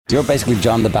You're basically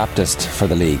John the Baptist for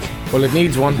the league. Well, it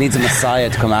needs one. It needs a messiah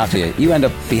to come after you. You end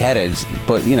up beheaded,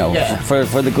 but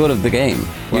for the good of the game,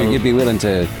 you'd be willing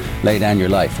to lay down your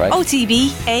life, right?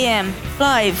 OTB AM,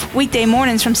 live weekday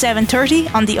mornings from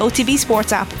 7:30 on the OTB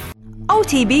Sports app.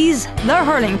 OTB's The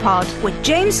Hurling Pod with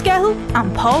James Skehill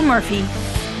and Paul Murphy.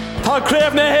 Tá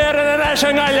craobhna here in the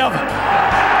nation Gaelic.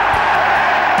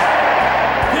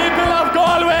 People of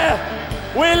Galway,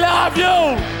 we love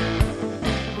you.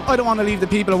 I don't want to leave the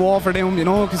people of Waterford down,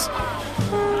 because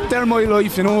they're my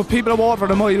life, People of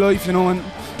Waterford are my life, and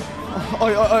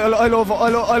I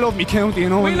love me county,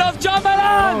 We love John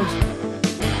Ballon.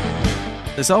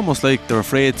 It's almost like they're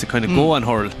afraid to kind of go on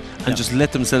hurl and just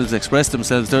let themselves express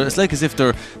themselves. It's like as if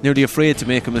they're nearly afraid to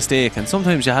make a mistake, and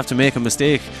sometimes you have to make a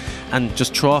mistake and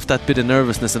just throw off that bit of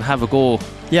nervousness and have a go.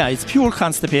 Yeah, it's pure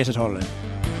constipated hurling.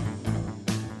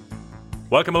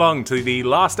 Welcome along to the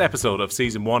last episode of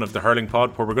Season 1 of the Hurling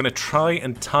Pod, where we're going to try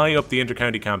and tie up the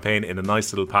Intercounty campaign in a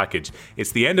nice little package.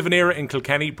 It's the end of an era in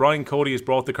Kilkenny. Brian Cody has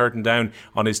brought the curtain down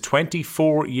on his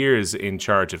 24 years in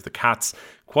charge of the Cats.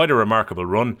 Quite a remarkable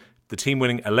run. The team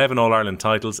winning 11 All-Ireland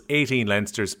titles, 18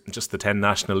 Leinsters, and just the 10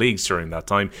 National Leagues during that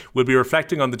time. We'll be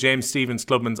reflecting on the James Stephens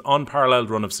Clubman's unparalleled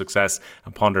run of success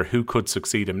and ponder who could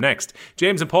succeed him next.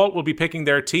 James and Paul will be picking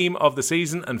their team of the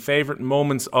season and favourite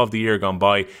moments of the year gone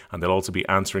by, and they'll also be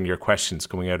answering your questions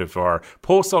coming out of our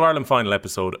post-All-Ireland final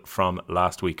episode from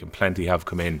last week, and plenty have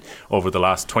come in over the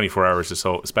last 24 hours or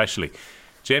so especially.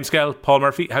 James Skehill, Paul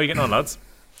Murphy, how are you getting on, lads?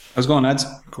 How's it going, lads?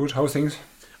 Good, how's things?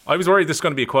 I was worried this was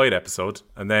going to be a quiet episode,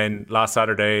 and then last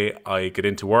Saturday I get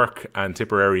into work and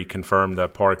Tipperary confirmed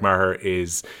that Pádraig Maher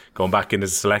is going back in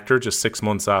as a selector just 6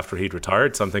 months after he'd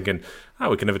retired. So I'm thinking,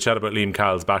 we can have a chat about Liam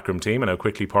Call's backroom team and how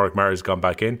quickly Pádraig Maher has gone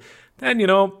back in. Then,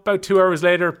 about 2 hours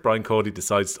later, Brian Cody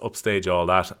decides to upstage all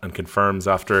that and confirms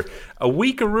after a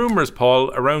week of rumours,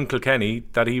 Paul, around Kilkenny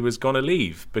that he was going to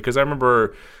leave. Because I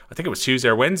remember, I think it was Tuesday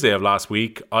or Wednesday of last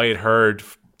week, I had heard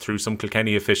through some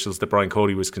Kilkenny officials that Brian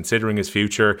Cody was considering his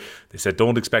future. They said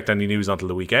don't expect any news until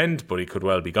the weekend, but he could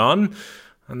well be gone.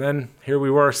 And then here we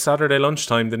were, Saturday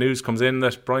lunchtime, the news comes in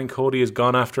that Brian Cody is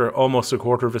gone after almost a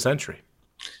quarter of a century.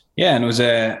 Yeah, and it was,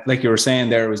 like you were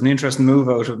saying there, it was an interesting move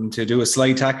out of him to do a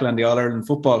slide tackle on the All-Ireland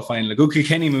football final. A good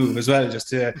Kilkenny move as well, just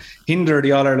to hinder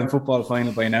the All-Ireland football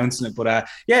final by announcing it. But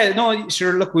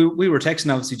look, we were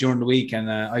texting obviously during the week,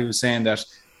 and I was saying that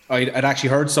I'd actually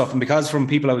heard stuff, and because from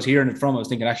people I was hearing it from, I was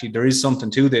thinking actually there is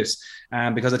something to this,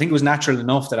 because I think it was natural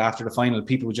enough that after the final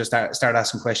people would just start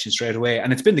asking questions straight away,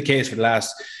 and it's been the case for the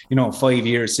last 5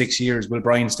 years, 6 years. Will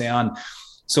Brian stay on?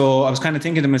 So I was kind of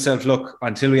thinking to myself, look,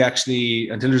 until there's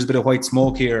a bit of white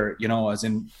smoke here, as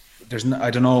in I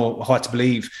don't know what to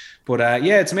believe, but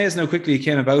it's amazing how quickly it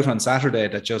came about on Saturday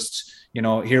that just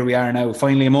here we are now,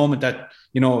 finally a moment that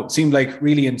seemed like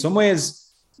really in some ways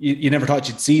you never thought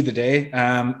you'd see the day.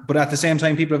 But at the same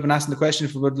time, people have been asking the question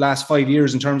for about the last 5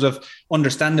 years in terms of,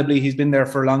 understandably, he's been there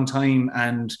for a long time,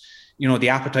 and, the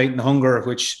appetite and the hunger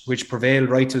which prevailed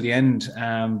right till the end.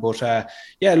 Look,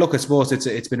 I suppose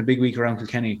it's been a big week around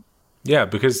Kilkenny. Yeah,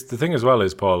 because the thing as well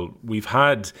is, Paul, we've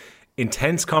had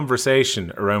intense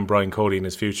conversation around Brian Cody and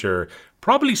his future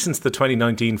probably since the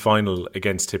 2019 final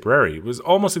against Tipperary. It was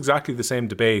almost exactly the same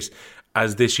debate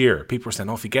as this year. People were saying,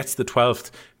 if he gets the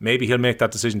 12th, maybe he'll make that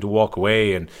decision to walk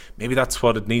away, and maybe that's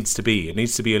what it needs to be. It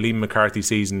needs to be a Liam McCarthy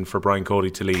season for Brian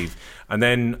Cody to leave. And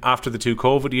then after the 2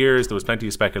 COVID years, there was plenty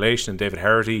of speculation, and David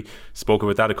Herity spoke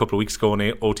about that a couple of weeks ago on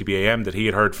OTBAM, that he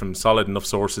had heard from solid enough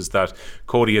sources that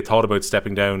Cody had thought about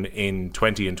stepping down in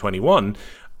 20 and 21.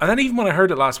 And then even when I heard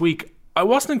it last week, I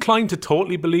wasn't inclined to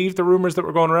totally believe the rumours that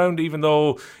were going around, even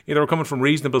though they were coming from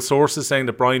reasonable sources saying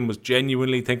that Brian was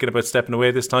genuinely thinking about stepping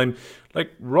away this time. Like,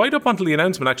 right up until the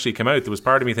announcement actually came out, there was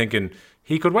part of me thinking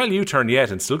he could well U-turn yet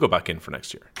and still go back in for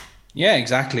next year. Yeah,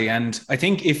 exactly. And I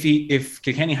think if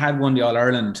Kilkenny had won the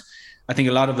All-Ireland, I think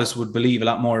a lot of us would believe a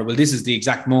lot more, well, this is the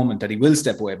exact moment that he will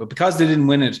step away. But because they didn't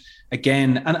win it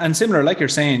again, and similar, like you're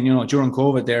saying, during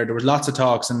COVID there was lots of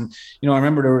talks. And, I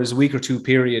remember there was a week or two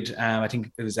period, I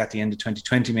think it was at the end of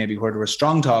 2020 maybe, where there were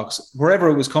strong talks, wherever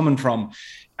it was coming from.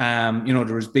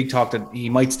 There was big talk that he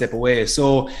might step away.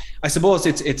 So I suppose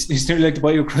it's nearly like the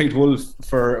boy who cried wolf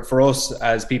for us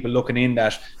as people looking in,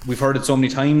 that we've heard it so many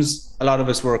times. A lot of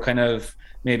us were kind of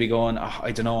maybe going, I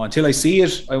don't know, until I see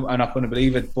it, I'm not going to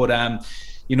believe it. But,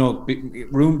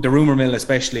 the rumour mill,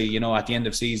 especially, at the end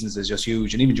of seasons is just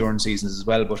huge, and even during seasons as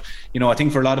well. But, I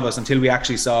think for a lot of us, until we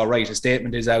actually saw, right, a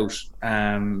statement is out,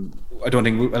 I don't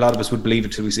think a lot of us would believe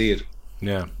it till we see it.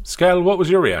 Yeah. Skehill, what was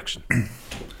your reaction?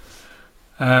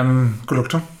 Good luck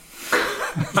to him.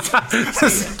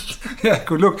 Yeah,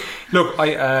 good luck. Look,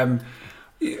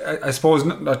 I suppose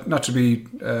not to be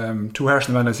too harsh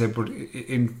on the man, I say, but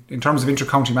in terms of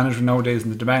inter-county management nowadays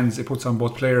and the demands it puts on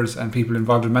both players and people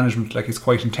involved in management, like, it's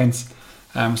quite intense.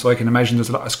 So I can imagine there's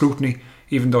a lot of scrutiny.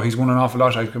 Even though he's won an awful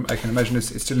lot, I can imagine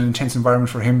it's still an intense environment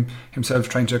for himself,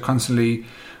 trying to constantly,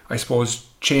 I suppose,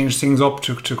 change things up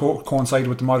to coincide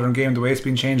with the modern game, the way it's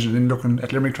been changed, and then looking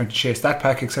at Limerick trying to chase that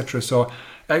pack, etc. So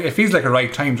it feels like a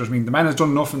right time. I mean, the man has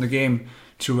done enough in the game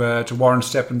to warrant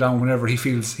stepping down whenever he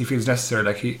feels necessary.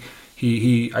 Like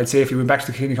he I'd say if he went back to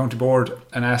the Kilkenny County Board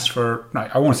and asked for, no,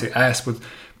 I won't say asked,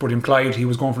 but implied he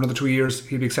was going for another 2 years,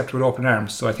 he'd be accepted with open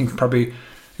arms. So I think probably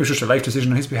it was just a life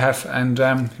decision on his behalf, and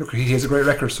look, he has a great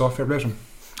record, so fair play to him.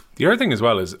 The other thing as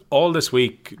well is, all this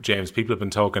week, James, people have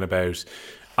been talking about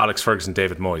Alex Ferguson,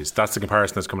 David Moyes. That's the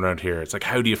comparison that's coming around here. It's like,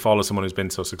 how do you follow someone who's been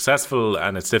so successful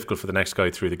and it's difficult for the next guy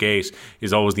through the gate,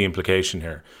 is always the implication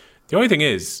here. The only thing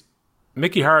is,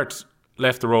 Mickey Hart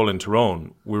left the role in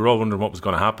Tyrone. We were all wondering what was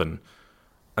going to happen.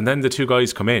 And then the two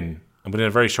guys come in, and within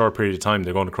a very short period of time,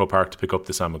 they're going to Croke Park to pick up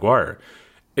the Sam Maguire.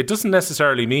 It doesn't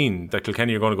necessarily mean that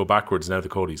Kilkenny are going to go backwards now that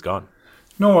Cody's gone.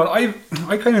 No, I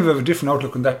kind of have a different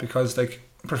outlook on that, because, like,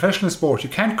 professional sport, you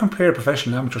can't compare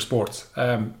professional and amateur sports.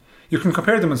 You can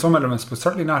compare them in some elements, but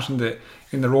certainly not in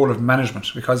the role of management,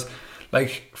 because,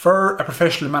 like, for a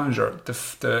professional manager,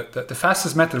 the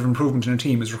fastest method of improvement in a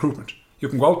team is recruitment. You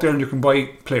can go out there and you can buy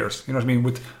players, you know what I mean,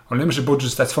 with unlimited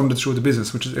budgets that's funded through the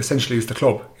business, which is essentially the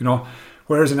club, you know.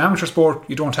 Whereas in amateur sport,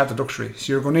 you don't have the luxury.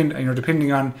 So you're going in and you're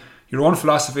depending on your own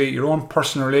philosophy, your own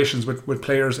personal relations with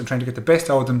players, and trying to get the best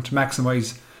out of them to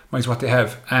maximise what they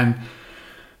have. And,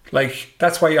 like,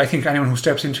 that's why I think anyone who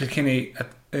steps into Kilkenny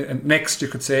next, you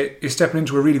could say, is stepping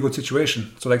into a really good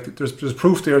situation. So, like, there's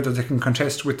proof there that they can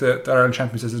contest with the Ireland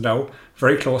champions as is now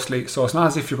very closely. So it's not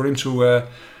as if you're going into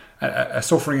a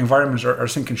suffering environment or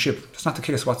sinking ship. It's not the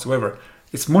case whatsoever.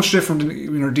 It's much different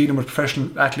when you're dealing with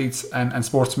professional athletes and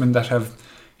sportsmen that have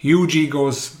huge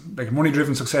egos, like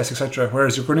money-driven success, etc.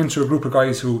 Whereas you're going into a group of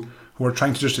guys who are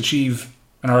trying to just achieve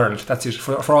an Ireland. That's it,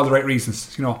 for all the right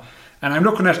reasons, you know. And I'm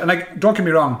looking at, and, like, don't get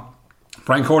me wrong,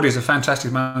 Brian Cody is a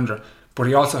fantastic manager, but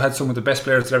he also had some of the best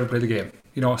players that ever played the game,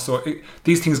 you know. So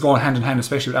these things go hand in hand,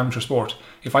 especially with amateur sport.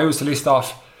 If I was to list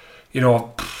off, you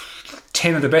know,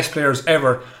 10 of the best players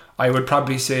ever, I would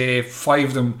probably say 5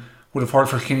 of them would have hurled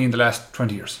for Kilkenny in the last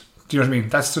 20 years. Do you know what I mean?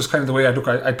 That's just kind of the way I look.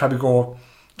 I'd probably go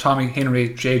Tommy, Henry,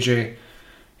 JJ,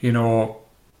 you know,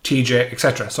 TJ,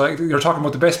 etc. So, like, you're talking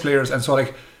about the best players, and so,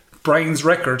 like, Brian's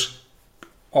record,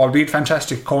 albeit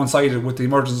fantastic, coincided with the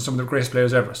emergence of some of the greatest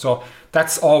players ever. So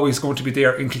that's always going to be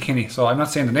there in Kilkenny. So I'm not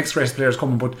saying the next greatest player is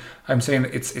coming, but I'm saying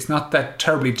it's not that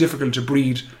terribly difficult to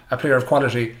breed a player of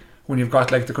quality when you've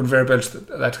got, like, the conveyor belts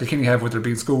that Kilkenny have, whether it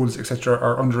be in schools, etc.,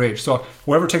 or underage. So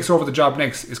whoever takes over the job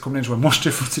next is coming into a much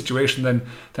different situation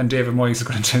than David Moyes is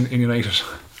going into in United.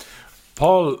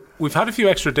 Paul, we've had a few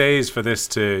extra days for this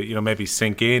to, you know, maybe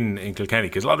sink in Kilkenny,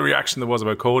 because a lot of reaction there was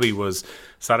about Cody was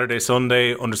Saturday,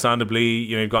 Sunday. Understandably,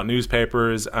 you know, you've got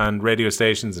newspapers and radio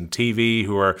stations and TV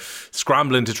who are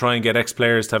scrambling to try and get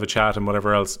ex-players to have a chat and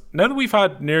whatever else. Now that we've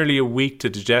had nearly a week to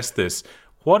digest this,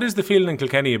 what is the feeling in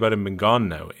Kilkenny about him being gone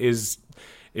now? Is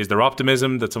there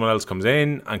optimism that someone else comes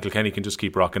in and Kilkenny can just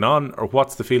keep rocking on, or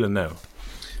what's the feeling now?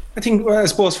 I think, well, I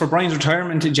suppose for Brian's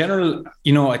retirement in general,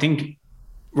 you know, I think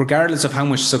regardless of how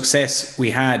much success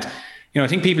we had, you know, I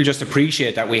think people just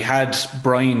appreciate that we had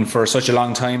Brian for such a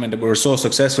long time and that we were so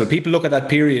successful. People look at that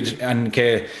period and,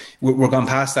 okay, we're gone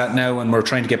past that now and we're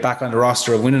trying to get back on the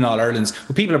roster of winning All Irelands.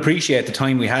 But people appreciate the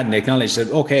time we had and they acknowledge that,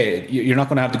 okay, you're not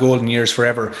going to have the golden years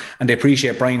forever. And they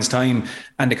appreciate Brian's time.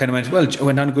 And they kind of went, well, it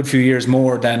went on a good few years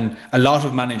more than a lot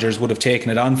of managers would have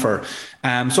taken it on for.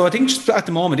 So I think just at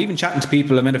the moment, even chatting to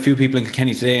people, I met a few people in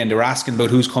Kilkenny today and they were asking about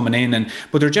who's coming in.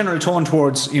 But their general tone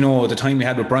towards, you know, the time we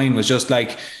had with Brian was just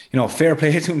like, you know, fair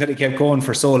play to him that he kept going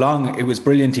for so long. It was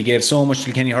brilliant. He gave so much to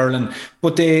Kilkenny hurling.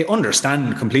 But they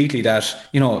understand completely that,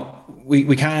 you know,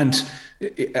 we can't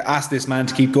ask this man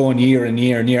to keep going year and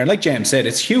year and year. And like James said,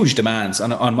 it's huge demands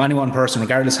on any one person,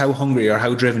 regardless how hungry or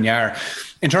how driven you are.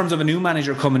 In terms of a new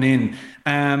manager coming in,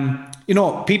 you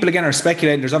know, people again are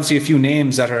speculating. There's obviously a few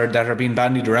names that are being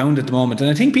bandied around at the moment. And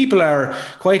I think people are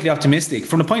quietly optimistic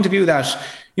from the point of view that,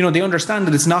 you know, they understand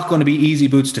that it's not going to be easy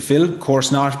boots to fill, of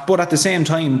course not. But at the same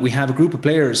time, we have a group of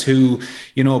players who,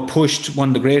 you know, pushed one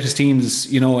of the greatest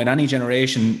teams, you know, in any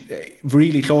generation,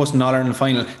 really close to an All-Ireland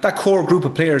final. That core group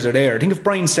of players are there. I think if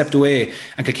Brian stepped away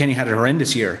and Kilkenny had a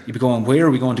horrendous year, you'd be going, where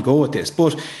are we going to go with this?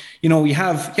 But, you know, you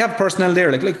have personnel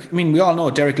there. Like, I mean, we all know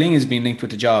Derek Ling has been linked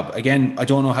with the job. Again, I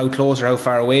don't know how close or how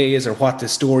far away he is or what the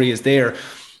story is there.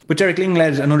 But Derek Ling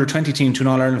led an under-20 team to an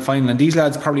All-Ireland final, and these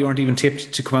lads probably weren't even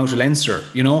tipped to come out of Leinster,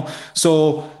 you know.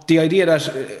 So the idea that,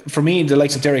 for me, the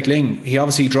likes of Derek Ling, he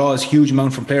obviously draws huge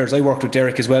amount from players. I worked with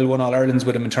Derek as well, won All-Irelands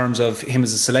with him in terms of him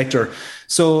as a selector.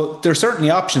 So there's certainly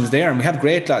options there, and we have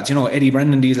great lads. Eddie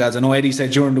Brendan, these lads. I know Eddie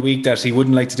said during the week that he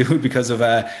wouldn't like to do it because of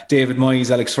David Moyes,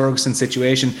 Alex Ferguson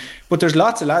situation. But there's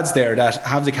lots of lads there that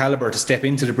have the calibre to step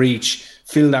into the breach,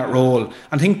 fill that role. And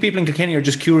I think people in Kilkenny are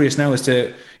just curious now as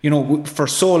to, for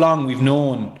so long we've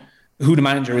known who the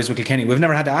manager is with Kilkenny. We've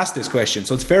never had to ask this question.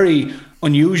 So it's very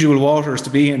unusual waters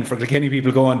to be in for Kilkenny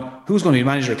people going, who's going to be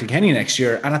manager of Kilkenny next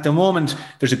year? And at the moment,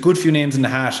 there's a good few names in the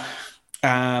hat.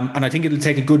 And I think it'll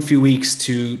take a good few weeks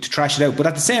to trash it out. But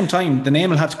at the same time, the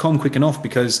name will have to come quick enough,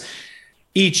 because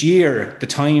each year, the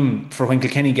time for when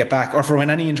Kilkenny get back, or for when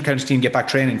any inter-county team get back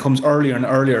training, comes earlier and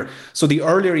earlier. So the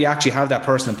earlier you actually have that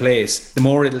person in place, the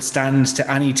more it'll stand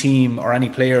to any team or any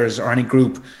players or any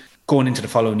group going into the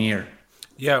following year.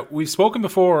 Yeah, we've spoken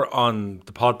before on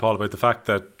the pod, Paul, about the fact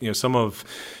that some of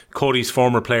Cody's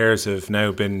former players have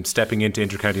now been stepping into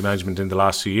inter-county management in the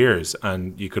last few years,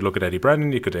 and you could look at Eddie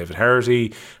Brennan, you could David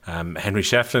Herity, Henry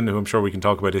Shefflin, who I'm sure we can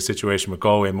talk about his situation with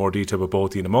Galway in more detail with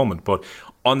both in a moment. But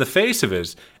on the face of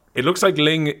it, it looks like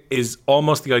Ling is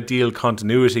almost the ideal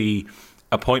continuity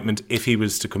appointment if he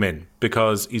was to come in,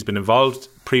 because he's been involved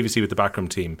previously with the backroom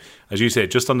team, as you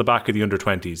said, just on the back of the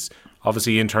under-20s,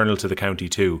 obviously internal to the county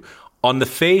too. On the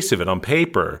face of it, on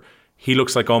paper, he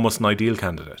looks like almost an ideal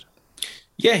candidate.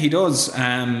 Yeah, he does.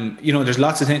 There's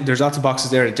lots of boxes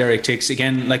there that Derek ticks.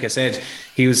 Again, like I said,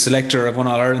 he was selector of one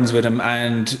All-Irelands with him,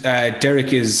 and Derek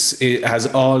has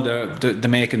all the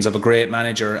makings of a great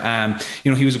manager.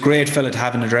 He was a great fella to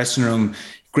have in the dressing room.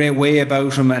 Great way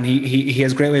about him, and he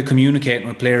has a great way of communicating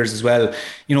with players as well.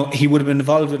 He would have been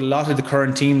involved with a lot of the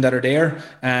current team that are there,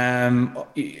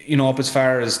 up as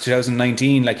far as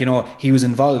 2019. He was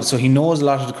involved, so he knows a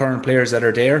lot of the current players that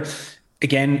are there.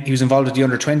 Again, he was involved with the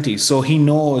under-20s, so he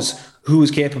knows who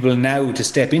is capable now to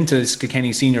step into this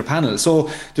Kilkenny senior panel. So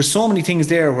there's so many things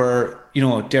there where,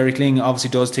 Derek Ling obviously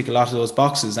does tick a lot of those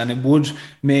boxes, and it would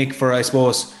make for, I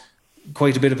suppose,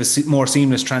 quite a bit of a more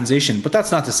seamless transition. But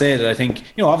that's not to say that I think,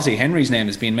 obviously Henry's name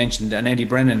is being mentioned, and Eddie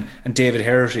Brennan and David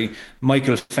Herity,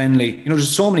 Michael Fenley.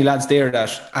 There's so many lads there that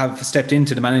have stepped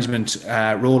into the management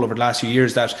role over the last few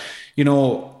years that,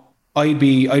 I'd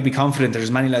be confident there's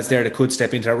many lads there that could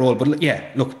step into that role. But yeah,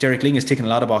 look, Derek Ling is ticking a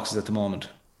lot of boxes at the moment.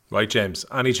 Right, James.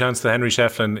 Any chance that Henry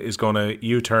Shefflin is going to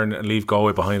U-turn and leave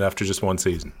Galway behind after just one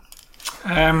season?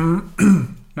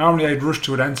 Normally I'd rush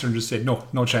to an answer and just say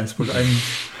no chance. But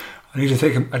I need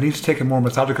to take a more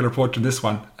methodical approach to this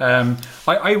one.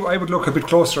 I would look a bit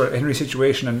closer at Henry's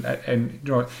situation,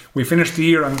 and we finished the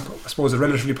year on, I suppose, a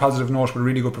relatively positive note with a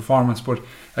really good performance. But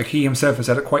he himself has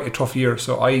had quite a tough year,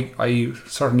 so I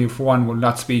certainly, for one, will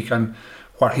not speak on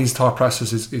what his thought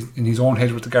process is in his own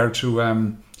head with regard to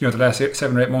the last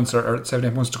 7 or 8 months or 7 or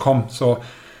 8 months to come. So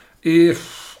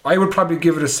if I would probably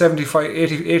give it a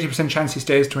 80% chance he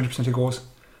stays, 20% he goes.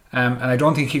 And I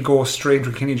don't think he'd go straight into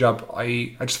a Kilkenny job.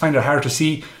 I just find it hard to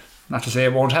see. Not to say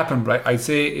it won't happen, but I'd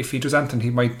say if he does anything, he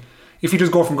might. If he does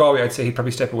go from Galway, I'd say he'd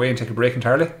probably step away and take a break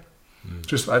entirely.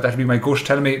 Just that'd be my gut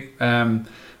telling me. And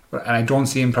I don't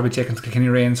see him probably taking the Kilkenny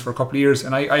reins for a couple of years.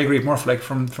 And I agree with Murph.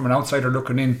 From an outsider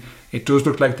looking in, it does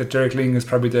look like that Derek Ling is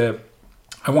probably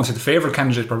I won't say the favourite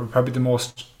candidate, but probably the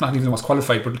most, not even the most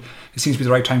qualified, but it seems to be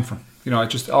the right time for him.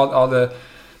 It's just all the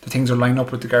things are lined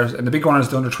up with the guys, and the big one is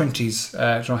the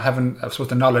under-20s. Having, I suppose,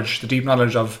 the deep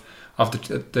knowledge of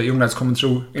the young lads coming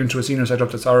through into a senior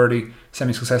setup that's already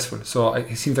semi-successful. So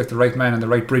he seems like the right man and the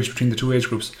right bridge between the two age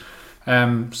groups.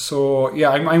 I'm going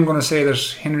to say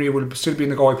that Henry will still be in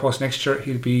the Galway post next year.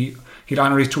 He'll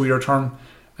honour his 2-year term,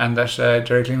 and that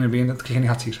Derek Ling will be in the Kilkenny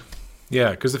hot seat.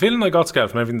 Yeah, because the feeling I got, Skehill,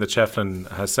 from everything that Shefflin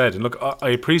has said, and look, I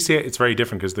appreciate it's very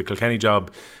different because the Kilkenny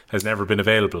job has never been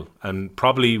available, and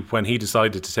probably when he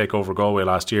decided to take over Galway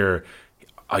last year,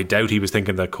 I doubt he was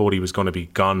thinking that Cody was going to be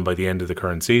gone by the end of the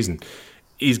current season.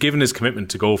 He's given his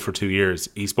commitment to go for 2 years.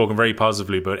 He's spoken very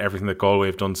positively about everything that Galway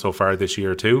have done so far this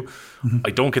year too. Mm-hmm.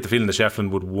 I don't get the feeling that Shefflin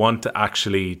would want to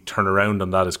actually turn around on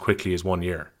that as quickly as 1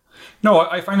 year. No,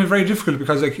 I find it very difficult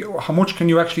because how much can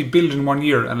you actually build in 1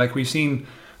 year? And we've seen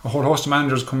a whole host of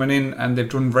managers coming in and they've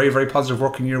done very, very positive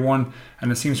work in year 1,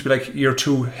 and it seems to be year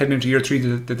 2 heading into year 3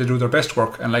 that they do their best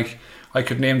work. And I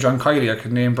could name John Kiley, I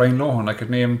could name Brian Lohan, I could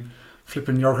name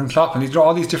flipping Jurgen Klopp, and these are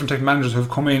all these different type of managers who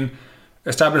have come in,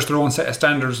 established their own set of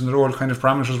standards and their own kind of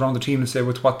parameters around the team, to say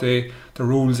with what the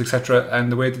rules, etc.,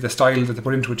 and the way that the style that they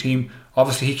put into a team.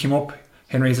 Obviously he came up,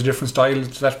 Henry has a different style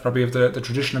to that, probably of the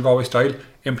traditional Galway style,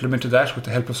 implemented that with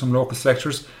the help of some local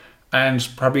selectors, and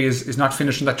probably is not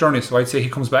finished in that journey. So I'd say he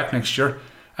comes back next year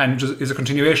and is a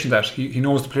continuation of that. He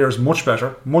knows the players much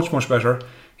better, much better.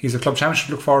 He's a club championship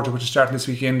to look forward to, which is starting this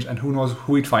weekend, and who knows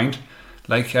who he'd find.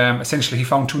 Like, essentially, he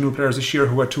found 2 new players this year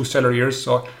who had 2 stellar years.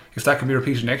 So if that can be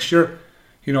repeated next year,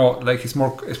 you know, like it's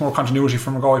more continuity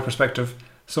from a Galway perspective.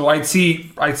 So I'd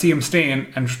see him staying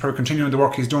and probably continuing the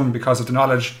work he's done because of the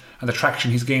knowledge and the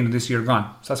traction he's gained this year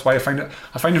gone. So that's why I find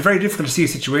it very difficult to see a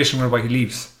situation whereby he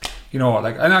leaves. You know,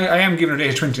 like, and I am giving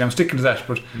it 8-20. I'm sticking to that.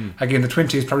 But again, the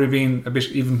 20 is probably being a bit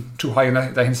even too high in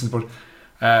that instance. But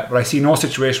I see no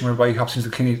situation whereby he hops into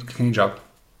the Kilkenny job.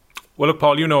 Well, look,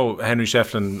 Paul, you know Henry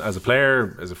Shefflin as a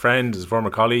player, as a friend, as a former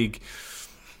colleague.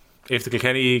 If the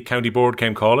Kilkenny County Board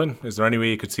came calling, is there any way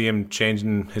you could see him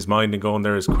changing his mind and going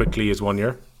there as quickly as 1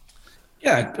 year?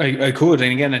 Yeah, I could.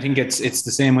 And again, I think it's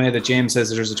the same way that James says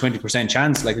that there's a 20%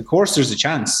 chance. Like, of course, there's a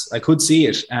chance. I could see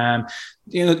it.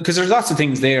 You know, because there's lots of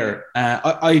things there.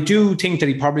 I do think that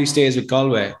he probably stays with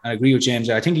Galway. I agree with James.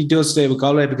 I think he does stay with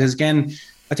Galway because, again,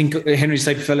 I think Henry's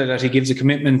the type of fella that he gives a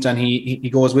commitment and he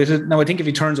goes with it. Now, I think if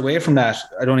he turns away from that,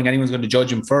 I don't think anyone's going to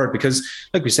judge him for it because,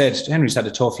 like we said, Henry's had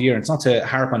a tough year. And it's not to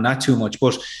harp on that too much,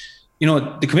 but, you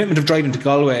know, the commitment of driving to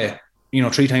Galway, you know,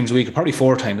 3 times a week, or probably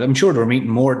 4 times. I'm sure they were meeting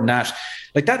more than that.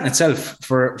 Like, that in itself,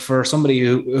 for somebody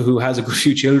who has a good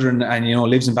few children and, you know,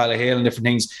 lives in Ballahale and different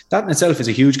things, that in itself is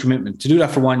a huge commitment. To do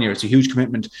that for 1 year, it's a huge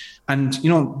commitment. And, you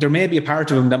know, there may be a part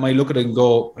of him that might look at it and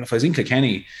go, well, if I was in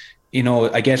Kilkenny, you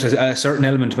know, I get a certain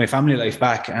element of my family life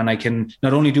back and I can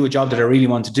not only do a job that I really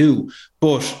want to do,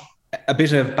 but a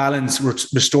bit of balance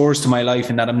restores to my life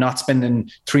in that I'm not spending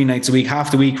 3 nights a week,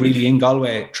 half the week really in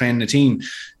Galway training a team.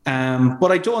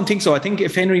 But I don't think so. I think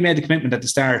if Henry made the commitment at the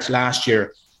start last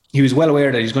year, he was well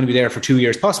aware that he's going to be there for 2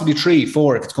 years, possibly 3,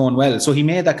 4 if it's going well. So he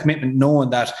made that commitment knowing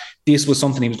that this was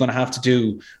something he was going to have to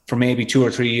do for maybe 2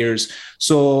 or 3 years.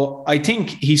 So I think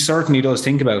he certainly does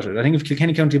think about it. I think if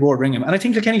Kilkenny County Board ring him, and I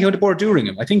think Kilkenny County Board do ring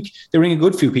him, I think they ring a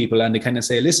good few people and they kind of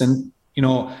say, listen, you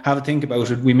know, have a think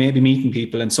about it. We may be meeting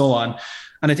people and so on.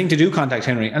 And I think they do contact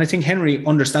Henry. And I think Henry,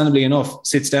 understandably enough,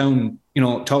 sits down, you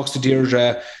know, talks to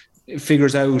Deirdre,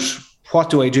 figures out what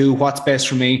do I do, what's best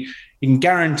for me. You can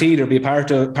guarantee there'll be a part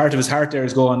of his heart there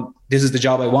is going, this is the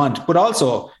job I want. But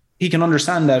also he can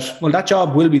understand that, well, that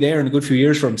job will be there in a good few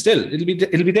years for him still.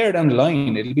 It'll be there down the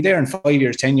line. It'll be there in 5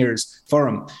 years, 10 years for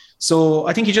him. So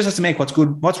I think he just has to make what's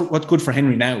good for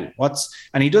Henry now.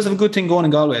 And he does have a good thing going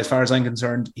in Galway as far as I'm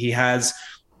concerned. He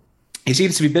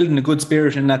seems to be building a good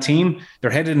spirit in that team. They're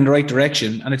headed in the right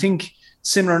direction. And I think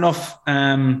similar enough,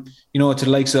 you know, to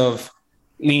the likes of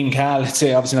Liam Cal, let's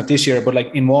say, obviously not this year, but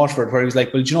like in Waterford, where he was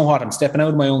like, well, do you know what? I'm stepping out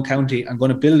of my own county. I'm going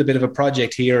to build a bit of a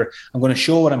project here. I'm going to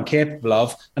show what I'm capable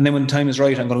of. And then when the time is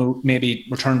right, I'm going to maybe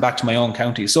return back to my own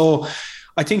county. So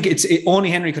I think only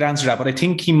Henry could answer that, but I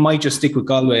think he might just stick with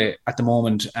Galway at the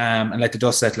moment and let the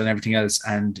dust settle and everything else,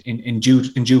 and in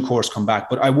due course come back.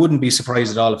 But I wouldn't be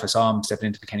surprised at all if I saw him stepping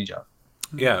into the Kenny job.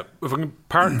 Yeah, if I can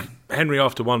park Henry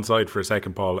off to one side for a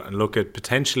second, Paul, and look at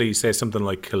potentially, say, something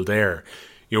like Kildare.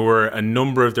 Where a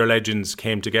number of their legends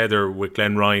came together with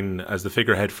Glenn Ryan as the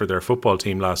figurehead for their football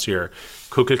team last year.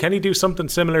 Could Kilkenny do something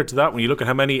similar to that when you look at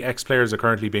how many ex-players are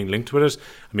currently being linked with it?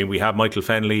 I mean, we have Michael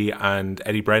Fennelly and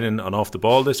Eddie Brennan on Off the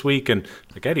Ball this week, and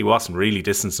like, Eddie wasn't really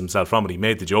distanced himself from it. He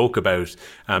made the joke about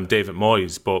David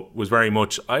Moyes, but was very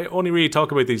much, I only really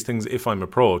talk about these things if I'm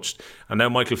approached. And now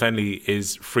Michael Fennelly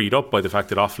is freed up by the fact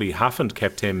that Offaly haven't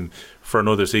kept him for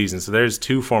another season. So there's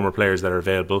 2 former players that are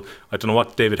available. I don't know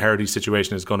what David Hardy's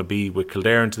situation is going to be with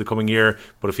Kildare into the coming year,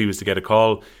 but if he was to get a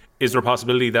call, is there a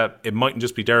possibility that it mightn't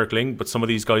just be Derek Ling, but some of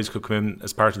these guys could come in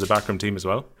as part of the backroom team as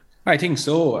well? I think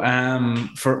so.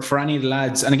 For any of the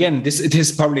lads, and again,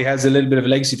 this probably has a little bit of a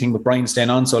legacy thing with Brian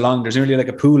staying on so long. There's nearly like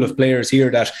a pool of players here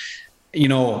that, you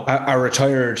know, are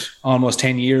retired almost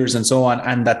 10 years and so on,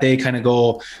 and that they kind of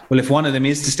go, well, if one of them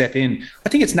is to step in, I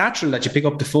think it's natural that you pick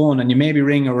up the phone and you maybe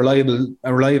ring a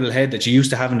reliable head that you used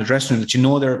to have in the dressing room, that you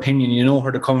know their opinion, you know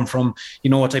where they're coming from, you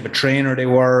know what type of trainer they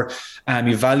were,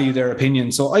 you value their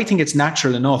opinion. So I think it's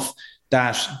natural enough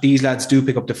that these lads do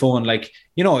pick up the phone. Like,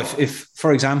 you know, if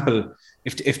for example,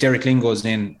 if Derek Ling goes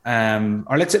in,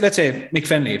 or let's say Mick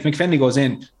Fennelly, if Mick Fennelly goes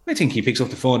in, I think he picks up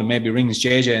the phone and maybe rings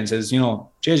JJ and says, you know,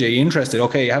 JJ, you interested?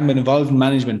 Okay, you haven't been involved in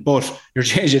management, but you're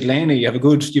JJ Delaney. You have a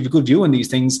good view on these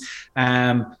things.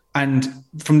 And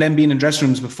from them being in dressing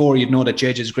rooms before, you'd know that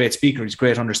JJ is a great speaker. He's a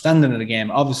great understanding of the game,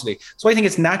 obviously. So I think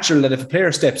it's natural that if a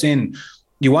player steps in,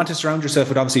 you want to surround yourself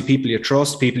with obviously people you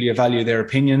trust, people you value their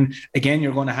opinion. Again,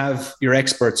 you're going to have your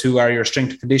experts who are your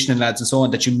strength and conditioning lads and so on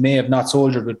that you may have not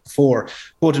soldiered with before.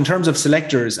 But in terms of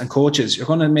selectors and coaches, you're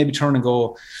going to maybe turn and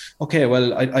go, okay,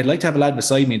 well, I'd like to have a lad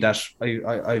beside me that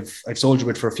I've soldiered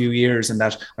with for a few years and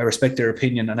that I respect their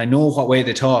opinion and I know what way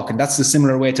they talk. And that's the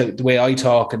similar way to the way I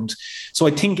talk. And so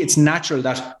I think it's natural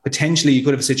that potentially you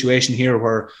could have a situation here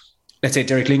where, let's say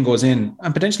Derek Lynn goes in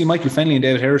and potentially Michael Fennelly and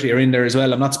David Herity are in there as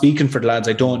well. I'm not speaking for the lads,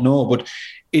 I don't know, but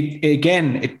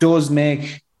it does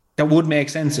make, that would make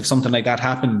sense if something like that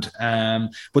happened.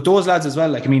 But those lads as well,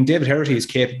 like, I mean, David Herity is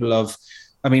capable of,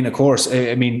 I mean, of course,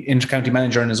 inter-county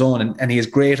manager on his own, and he has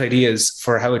great ideas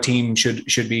for how a team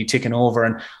should be ticking over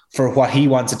and for what he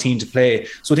wants a team to play.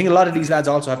 So I think a lot of these lads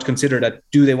also have to consider that,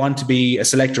 do they want to be a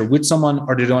selector with someone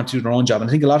or do they want to do their own job? And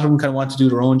I think a lot of them kind of want to do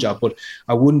their own job, but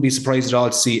I wouldn't be surprised at all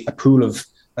to see a pool of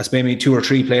maybe 2 or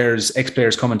 3 players,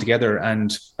 ex-players coming together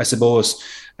and I suppose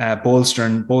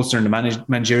bolstering the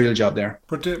managerial job there.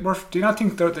 But Murph, do you not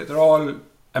think they're all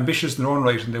ambitious in their own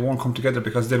right and they won't come together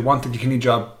because they'll want the Kilkenny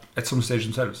job at some stage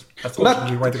themselves? That's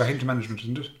ultimately why they got into management,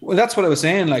 isn't it? Well, that's what I was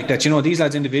saying, like that, these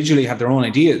lads individually have their own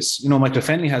ideas. Michael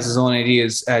Fennelly has his own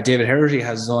ideas, David Herity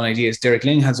has his own ideas, Derek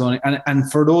Ling has his own, and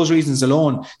for those reasons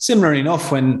alone, similar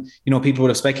enough when, people would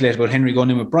have speculated about Henry going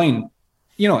in with Brian,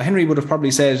 Henry would have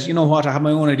probably said, you know what, I have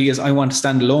my own ideas, I want to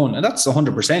stand alone. And that's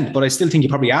 100%. But I still think you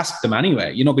probably ask them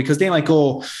anyway, because they might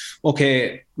go,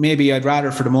 okay, maybe I'd rather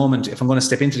for the moment, if I'm going to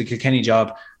step into the Kilkenny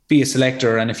job, be a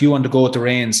selector. And if you want to go with the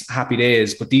reins, happy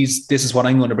days. But this is what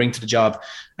I'm going to bring to the job.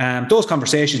 Those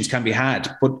conversations can be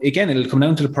had. But again, it'll come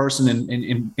down to the person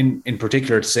in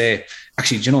particular to say,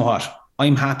 actually, do you know what?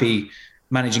 I'm happy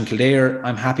managing Kildare,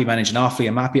 I'm happy managing Offaly,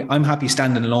 I'm happy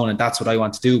standing alone, and that's what I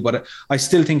want to do. But I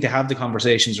still think they have the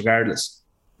conversations regardless.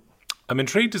 I'm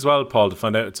intrigued as well, Paul, to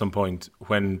find out at some point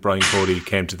when Brian Cody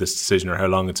came to this decision or how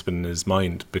long it's been in his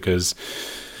mind, because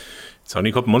it's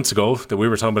only a couple of months ago that we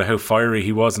were talking about how fiery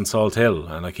he was in Salt Hill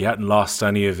and like he hadn't lost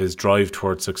any of his drive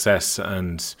towards success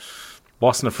and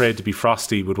wasn't afraid to be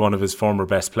frosty with one of his former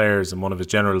best players and one of his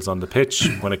generals on the pitch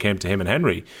when it came to him and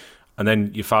Henry. And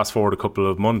then you fast forward a couple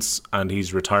of months and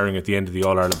he's retiring at the end of the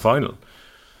All-Ireland final.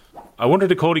 I wonder,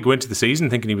 did Cody go into the season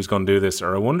thinking he was going to do this,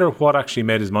 or I wonder what actually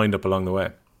made his mind up along the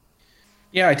way?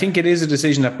 Yeah, I think it is a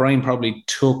decision that Brian probably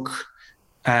took,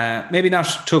 maybe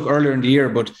not took earlier in the year,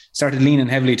 but started leaning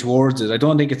heavily towards it. I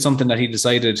don't think it's something that he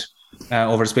decided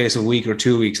over the space of a week or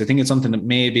 2 weeks. I think it's something that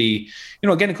maybe,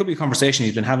 again, it could be a conversation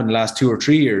he's been having the last 2 or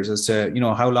 3 years as to,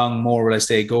 how long more will I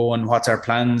stay going? What's our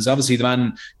plans? Obviously, the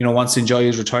man, wants to enjoy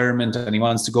his retirement and he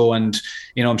wants to go and,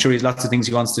 I'm sure he has lots of things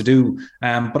he wants to do.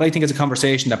 But I think it's a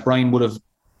conversation that Brian would have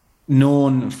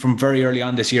known from very early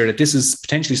on this year that this is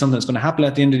potentially something that's going to happen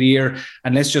at the end of the year,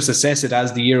 and let's just assess it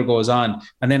as the year goes on.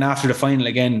 And then after the final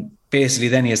again, basically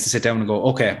then he has to sit down and go,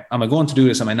 okay, am I going to do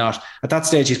this? Am I not? At that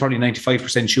stage, he's probably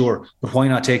 95% sure, but why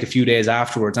not take a few days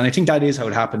afterwards? And I think that is how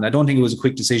it happened. I don't think it was a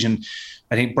quick decision.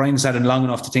 I think Brian's had long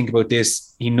enough to think about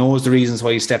this. He knows the reasons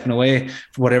why he's stepping away,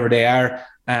 for whatever they are.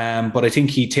 But I think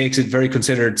he takes it very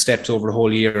considered steps over the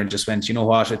whole year and just went, you know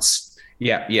what,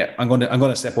 I'm going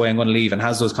to step away, I'm going to leave, and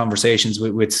has those conversations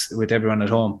with everyone at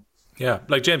home. Yeah,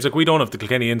 like James, like we don't have the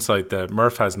Kilkenny insight that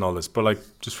Murph has and all this, but like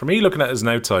just for me looking at it as an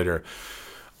outsider,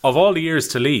 of all the years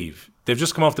to leave, they've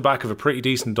just come off the back of a pretty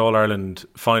decent All-Ireland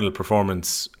final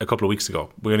performance a couple of weeks ago.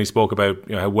 We only spoke about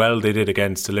how well they did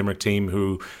against a Limerick team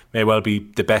who may well be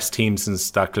the best team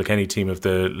since that Kilkenny team of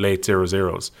the late 00s.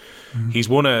 Mm-hmm. He's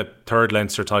won a third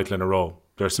Leinster title in a row.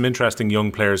 There are some interesting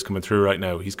young players coming through right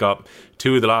now. He's got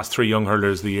 2 of the last 3 young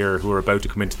hurlers of the year who are about to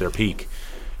come into their peak.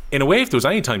 In a way, if there was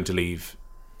any time to leave,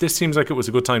 this seems like it was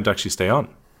a good time to actually stay on.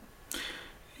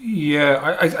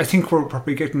 Yeah, I think we're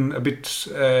probably getting a bit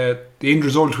the end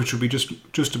result, which would be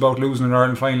just about losing an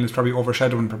Ireland final, is probably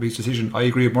overshadowing probably his decision. I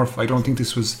agree with Murph. I don't think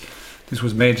this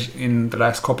was made in the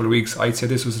last couple of weeks. I'd say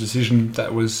this was a decision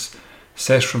that was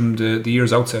set from the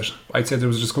year's outset. I'd say there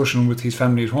was a discussion with his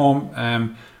family at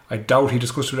home. I doubt he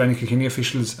discussed with any Kilkenny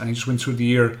officials, and he just went through the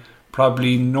year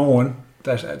probably knowing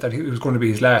that it was going to be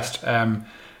his last. And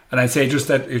I'd say just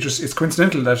that it's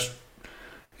coincidental that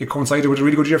it coincided with a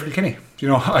really good year for Kilkenny.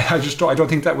 I don't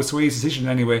think that was Sway's decision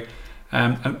anyway.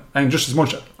 And just as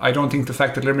much, I don't think the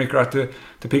fact that Limerick are at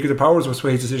the peak of their powers was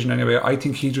Sway's decision anyway. I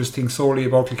think he just thinks solely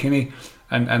about Kilkenny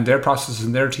and their processes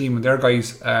and their team and their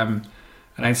guys. And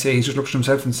I'd say he's just looked at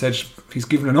himself and said he's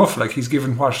given enough. Like, he's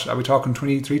given, what are we talking,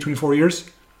 23, 24 years?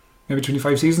 Maybe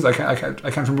 25 seasons. I can't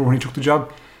remember when he took the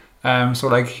job. So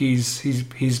like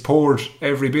he's poured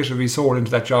every bit of his soul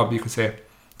into that job, you could say,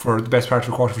 for the best part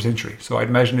of a quarter of a century. So I'd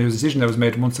imagine it was a decision that was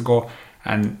made months ago.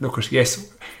 And look,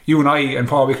 yes, you and I and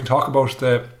Paul, we can talk about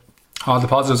the all the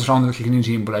positives around the Kilkenny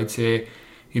team, but I'd say,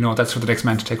 that's for the next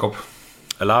man to take up.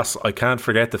 Alas, I can't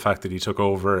forget the fact that he took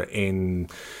over in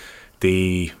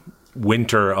the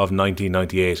winter of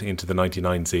 1998 into the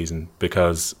 99 season,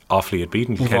 because Offaly had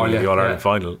beaten Kilkenny in the All-Ireland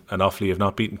final, and Offaly have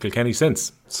not beaten Kilkenny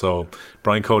since. So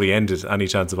Brian Cody ended any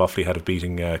chance of Offaly had of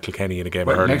beating Kilkenny in a game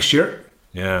of hurling. Next year?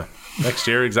 Yeah, next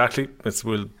year, exactly.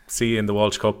 We'll see in the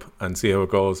Walsh Cup and see how it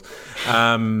goes.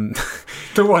 The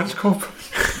Walsh Cup.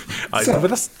 But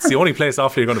that's the only place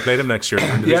Offaly are going to play them next year.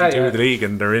 They're in Division 2 of the league,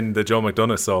 and they're in the Joe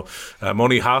McDonagh. So I'm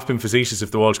only half been facetious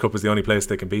if the Walsh Cup is the only place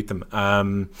they can beat them.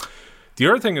 The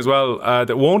other thing as well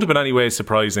that won't have been any way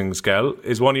surprising, Skell,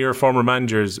 is one of your former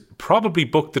managers probably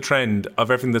booked the trend of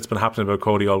everything that's been happening about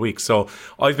Cody all week. So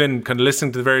I've been kind of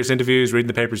listening to the various interviews, reading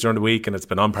the papers during the week, and it's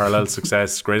been unparalleled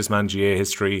success, greatest man in GAA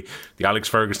history, the Alex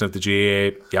Ferguson of the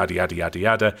GAA, yada, yada, yada,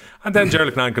 yada. And then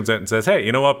Gerald McNann comes out and says, hey,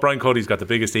 you know what, Brian Cody's got the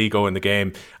biggest ego in the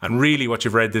game. And really what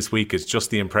you've read this week is just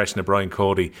the impression of Brian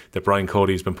Cody that Brian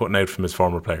Cody's been putting out from his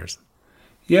former players.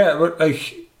 Yeah, but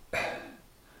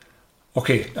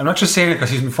okay, I'm not just saying it because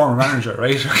he's my former manager,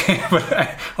 right? Okay,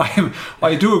 but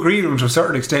I do agree with him to a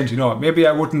certain extent. Maybe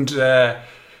I wouldn't,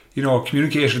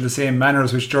 communicate in the same manner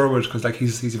as which Ger would, because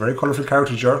he's a very colourful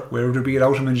character, Ger. Where would it be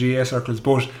out him in GAA circles?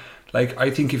 But I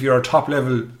think if you're a top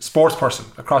level sports person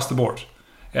across the board,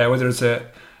 whether it's a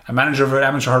manager of an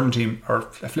amateur hurling team or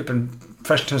a flipping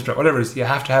professional tennis player, whatever it is, you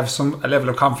have to have a level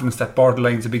of confidence that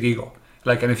borderlines a big ego.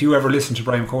 And if you ever listen to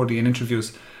Brian Cody in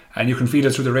interviews, and you can feed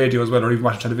it through the radio as well, or even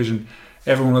watch television,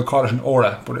 everyone will call it an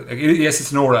aura. But yes,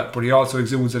 it's an aura, but he also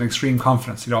exudes an extreme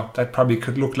confidence. That probably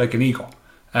could look like an ego.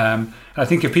 And I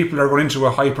think if people are going into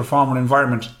a high performing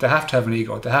environment, they have to have an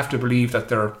ego. They have to believe that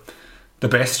they're the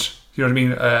best. You know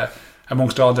what I mean?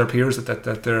 Amongst all their peers,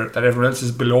 that everyone else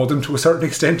is below them to a certain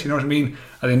extent. You know what I mean?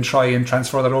 And then try and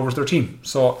transfer that over to their team.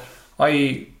 So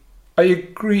I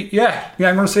agree. Yeah,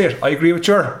 I'm going to say it. I agree with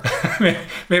Ger.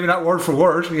 Maybe not word for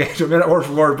word. Yeah, maybe not word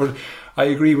for word, but I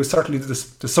agree with certainly the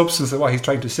substance of what he's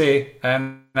trying to say.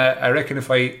 And I reckon if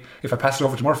I pass it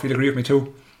over to Murphy, he'll agree with me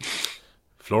too.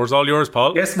 Floor's all yours,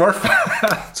 Paul. Yes, Murph.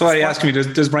 So are you asking me,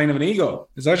 does Brian have an ego?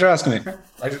 Is that what you're asking me?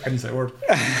 I didn't say a word.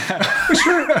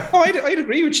 Sure. I'd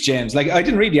agree with you, James. I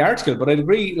didn't read the article, but I'd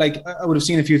agree. I would have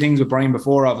seen a few things with Brian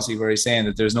before, obviously, where he's saying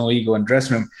that there's no ego in the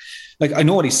dressing room. I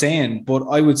know what he's saying, but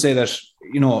I would say that,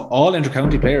 all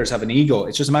inter-county players have an ego.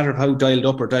 It's just a matter of how dialed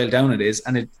up or dialed down it is,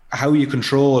 and how you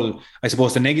control, I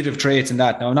suppose, the negative traits in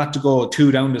that. Now, not to go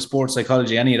too down to sports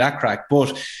psychology, any of that crack,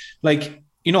 but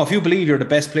if you believe you're the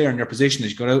best player in your position,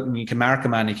 as you go out and you can mark a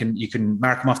man, you can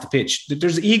mark him off the pitch.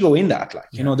 There's ego in that,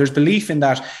 there's belief in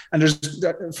that,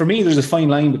 and for me, there's a fine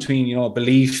line between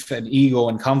belief and ego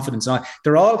and confidence. And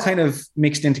they're all kind of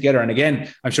mixed in together. And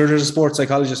again, I'm sure there's a sports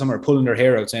psychologist somewhere pulling their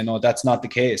hair out saying, "No, that's not the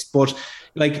case." But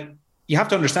you have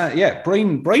to understand,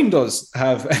 Brian does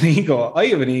have an ego. I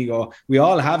have an ego. We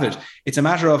all have it. It's a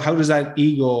matter of how does that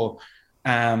ego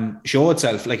show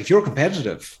itself. If you're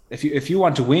competitive, if you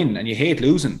want to win and you hate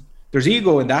losing, there's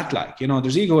ego in that.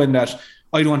 There's ego in that.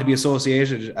 I don't want to be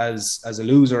associated as a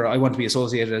loser. I want to be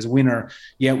associated as a winner.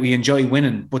 Yeah, we enjoy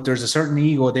winning, but there's a certain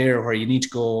ego there where you need to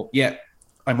go, yeah,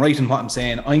 I'm right in what I'm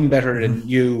saying. I'm better than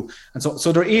you. And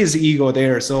so there is ego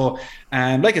there. So,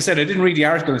 like I said, I didn't read the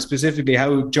article specifically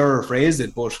how Ger phrased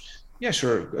it, but yeah,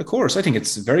 sure. Of course. I think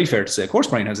it's very fair to say, of course,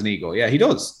 Brian has an ego. Yeah, he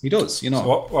does. So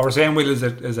what we're saying, Will, is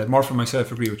that Murph and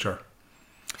myself agree with Ger.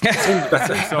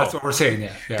 That's what we're saying,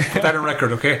 yeah. Put that on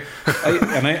record, okay?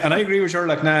 I agree with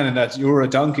Sherlock Nan in that you were a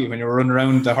donkey when you were running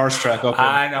around the horse track up.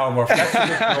 I know, Murph. That's a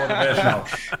bit below the belt now.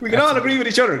 We can all agree with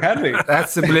each other, can't we?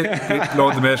 That's a bit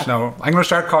below the belt now. I'm going to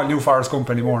start calling you Forrest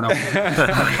Gump anymore now.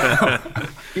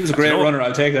 He was a great runner,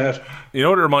 I'll take that. You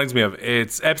know what it reminds me of?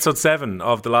 It's episode 7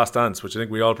 of The Last Dance, which I think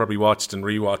we all probably watched and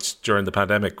rewatched during the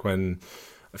pandemic, when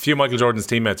a few Michael Jordan's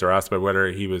teammates are asked about whether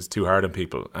he was too hard on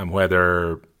people and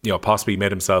whether, possibly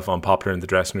made himself unpopular in the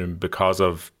dressing room because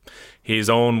of his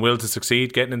own will to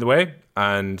succeed getting in the way.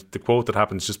 And the quote that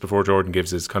happens just before Jordan gives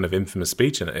his kind of infamous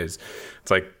speech in it is, it's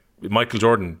like, Michael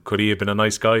Jordan, could he have been a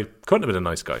nice guy? Couldn't have been a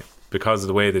nice guy because of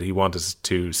the way that he wanted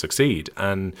to succeed.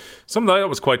 And something that I thought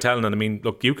was quite telling, and I mean,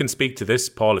 look, you can speak to this,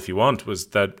 Paul, if you want, was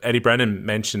that Eddie Brennan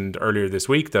mentioned earlier this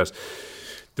week that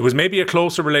there was maybe a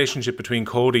closer relationship between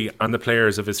Cody and the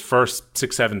players of his first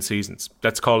 6-7 seasons.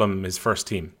 Let's call him his first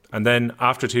team. And then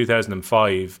after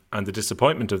 2005 and the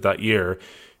disappointment of that year,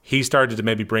 he started to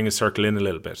maybe bring his circle in a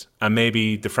little bit. And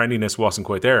maybe the friendliness wasn't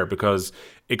quite there because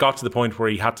it got to the point where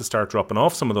he had to start dropping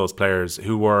off some of those players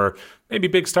who were maybe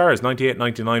big stars, 98,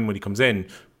 99 when he comes in,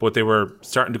 but they were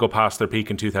starting to go past their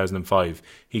peak in 2005.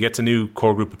 He gets a new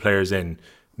core group of players in.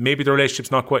 maybe the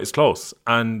relationship's not quite as close.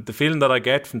 And the feeling that I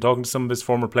get from talking to some of his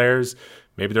former players,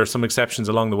 maybe there are some exceptions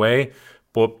along the way,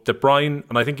 but that Brian,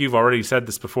 and I think you've already said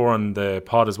this before on the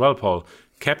pod as well, Paul,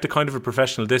 kept a kind of a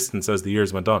professional distance as the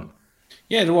years went on.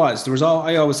 Yeah, there was.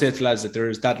 I always say to lads that there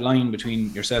is that line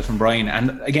between yourself and Brian.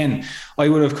 And again, I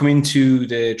would have come into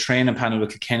the training panel with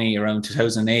Kilkenny around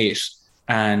 2008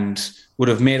 and would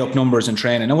have made up numbers in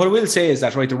training. And what I will say is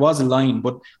that, right, there was a line,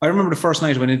 but I remember the first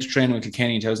night I went into training with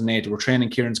Kilkenny in 2008, we were training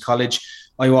Kieran's College.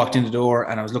 I walked in the door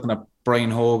and I was looking at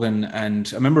Brian Hogan, and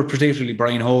I remember particularly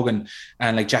Brian Hogan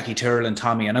and like Jackie Tyrrell and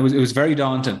Tommy, and it was very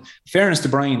daunting. Fairness to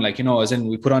Brian, like, you know, as in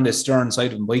we put on this stern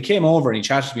side of him, but he came over and he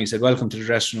chatted to me and said, welcome to the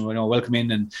dressing room, you know, welcome in,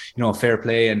 and, you know, fair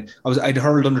play. And I'd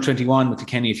hurled under 21 with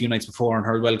Kilkenny a few nights before and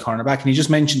hurled well cornerback, and he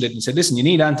just mentioned it and said, listen, you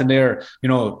need Anton there, you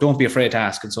know, don't be afraid to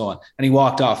ask, and so on. And he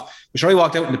walked off. But sure, I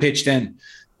walked out on the pitch then,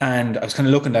 and I was kind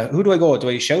of looking at, who do I go? Do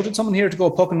I shout at someone here to go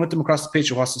pucking with them across the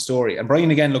pitch, or what's the story? And Brian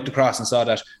again looked across and saw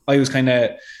that I was kind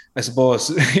of, I suppose,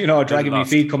 you know, dragging my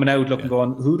feet coming out, looking,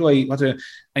 going, and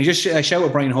he just shouted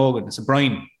at Brian Hogan. I said,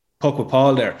 Brian, puck with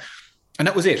Paul there. And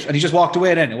that was it. And he just walked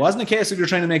away then. It wasn't a case of you're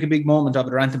trying to make a big moment of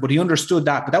it or anything, but he understood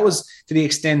that. But that was to the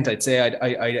extent I'd say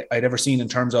I'd ever seen in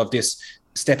terms of this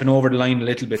stepping over the line a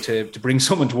little bit to bring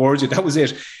someone towards you. That was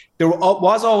it. There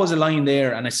was always a line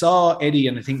there. And I saw Eddie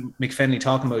and I think Mick Fennelly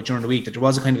talking about it during the week, that there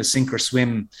was a kind of a sink or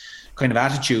swim kind of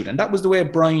attitude. And that was the way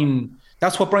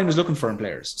that's what Brian was looking for in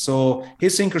players. So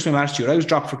his sink or swim attitude, I was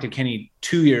dropped for Kilkenny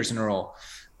 2 years in a row.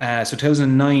 So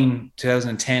 2009,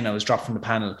 2010, I was dropped from the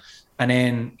panel. And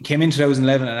then came in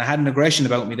 2011 and I had an aggression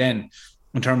about me then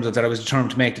in terms of that I was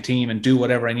determined to make the team and do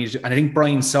whatever I needed to. And I think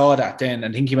Brian saw that then,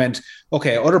 and I think he went,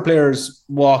 okay, other players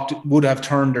would have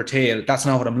turned their tail. That's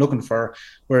not what I'm looking for.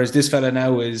 Whereas this fella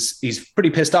now he's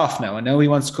pretty pissed off now. And now he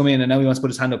wants to come in and now he wants to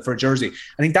put his hand up for a jersey.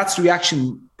 I think that's the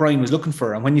reaction Brian was looking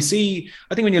for. And when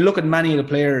you look at many of the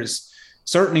players,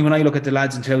 certainly when I look at the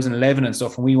lads in 2011 and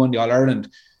stuff, when we won the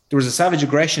All-Ireland, there was a savage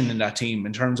aggression in that team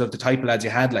in terms of the type of lads you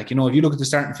had. Like, you know, if you look at the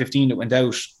starting 15 that went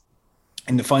out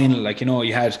in the final, like, you know,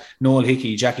 you had Noel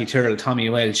Hickey, Jackie Tyrrell, Tommy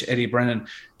Welch, Eddie Brennan.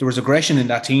 There was aggression in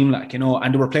that team, like, you know,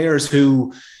 and there were players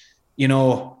who, you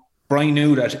know, Brian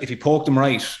knew that if he poked them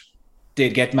right,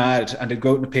 they'd get mad and they'd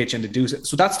go out on the pitch and they'd do so.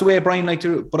 So that's the way Brian liked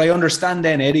to. But I understand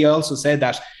then Eddie also said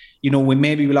that, you know, we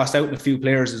lost out on a few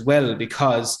players as well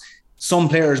because some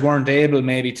players weren't able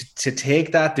maybe to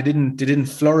take that. They didn't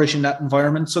flourish in that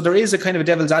environment. So there is a kind of a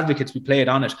devil's advocate to be played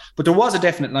on it. But there was a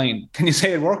definite line. Can you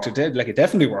say it worked? It did. Like, it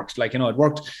definitely worked. Like, you know, it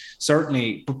worked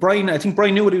certainly. But I think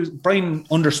Brian knew Brian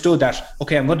understood that,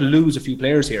 okay, I'm going to lose a few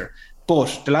players here.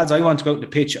 But the lads I want to go out on the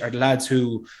pitch are the lads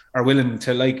who are willing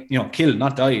to, like, you know, kill,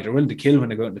 not die. They're willing to kill when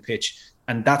they go out on the pitch.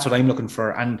 And that's what I'm looking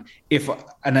for. And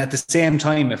at the same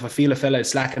time, if I feel a fella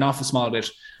is slacking off a small bit,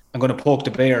 I'm going to poke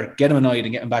the bear, get him annoyed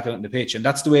and get him back out on the pitch. And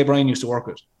that's the way Brian used to work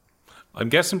it. I'm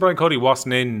guessing Brian Cody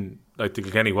wasn't in like the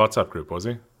Kilkenny WhatsApp group, was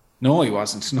he? No, he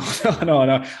wasn't. No.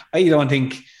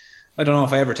 I don't know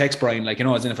if I ever text Brian, like, you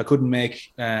know, as in if I couldn't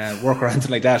make work or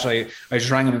anything like that, I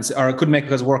just rang him or I couldn't make it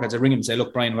because of work. I'd ring him and say,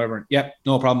 look, Brian, whatever. Yep,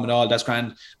 no problem at all. That's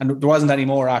grand. And there wasn't any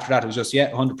more after that. It was just,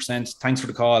 100%. Thanks for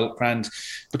the call. Grand.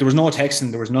 But there was no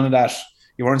texting. There was none of that.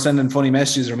 You weren't sending funny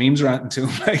messages or memes or anything to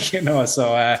him, like, you know.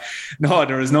 So no,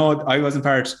 there was no. I wasn't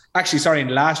part. Actually, sorry. In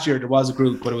last year there was a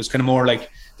group, but it was kind of more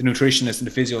like the nutritionists and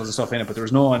the physios and stuff in it. But there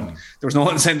was no one. There was no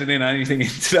one sending in anything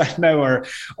into that now,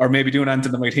 or maybe doing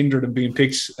anything that might hinder them being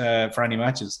picked for any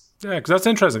matches. Yeah, because that's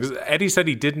interesting. Because Eddie said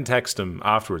he didn't text him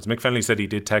afterwards. Mick Fennelly said he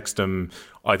did text him,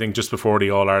 I think, just before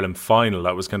the All Ireland final.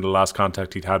 That was kind of the last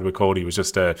contact he'd had with Cody. It was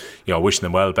just wishing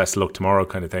them well, best of luck tomorrow,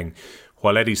 kind of thing.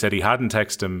 While Eddie said he hadn't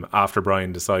texted him after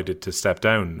Brian decided to step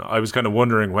down. I was kind of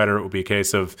wondering whether it would be a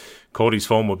case of Cody's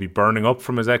phone would be burning up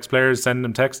from his ex-players sending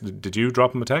him texts. Did you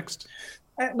drop him a text?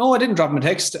 No, I didn't drop him a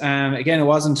text. Again, it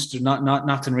wasn't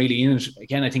nothing really in it.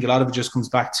 Again, I think a lot of it just comes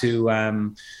back to,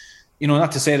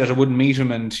 not to say that I wouldn't meet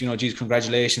him and, geez,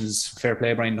 congratulations, fair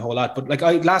play, Brian, the whole lot. But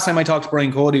last time I talked to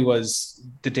Brian Cody was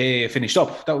the day I finished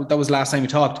up. That was the last time we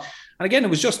talked. And again,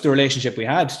 it was just the relationship we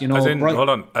had, Hold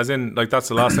on. That's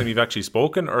the last time you've actually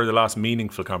spoken, or the last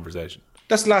meaningful conversation?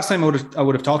 That's the last time I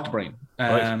would have talked to Brian.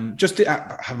 Right.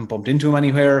 I haven't bumped into him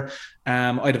anywhere.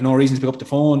 I'd have no reason to pick up the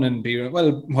phone and be,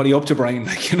 well, what are you up to, Brian?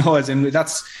 We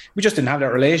just didn't have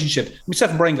that relationship. Myself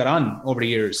and Brian got on over the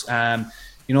years.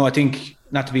 I think,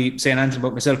 not to be saying anything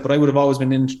about myself, but I would have always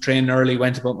been in training early,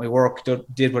 went about my work,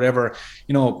 did whatever.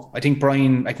 I think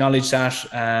Brian acknowledged that,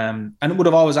 and would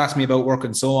have always asked me about work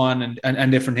and so on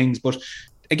and different things. But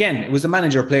again, it was the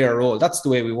manager-player role. That's the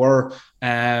way we were.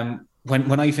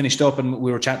 When I finished up and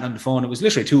we were chatting on the phone, it was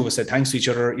literally two of us said thanks to each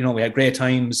other. We had great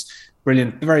times,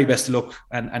 brilliant, the very best of luck,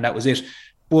 and that was it.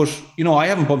 But, I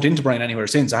haven't bumped into Brian anywhere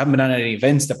since. I haven't been at any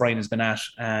events that Brian has been at.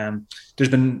 There's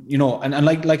been, and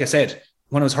like I said,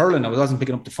 when I was hurling, I wasn't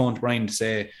picking up the phone to Brian to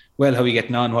say, well, how are you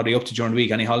getting on? What are you up to during the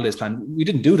week? Any holidays planned? We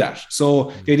didn't do that.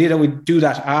 So the idea that we do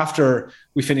that after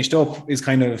we finished up is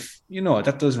kind of,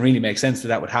 that doesn't really make sense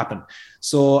that would happen.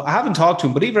 So I haven't talked to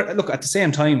him, but even look, at the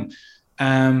same time,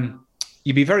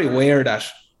 you'd be very aware that,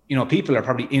 people are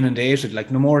probably inundated,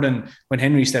 like no more than when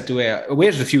Henry stepped away. I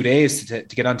waited a few days to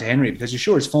get onto Henry because you're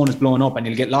sure his phone is blowing up and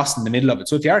you'll get lost in the middle of it.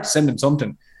 So if you are to send him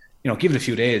something, give it a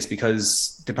few days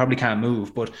because they probably can't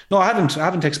move. But no, I haven't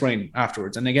texted Brian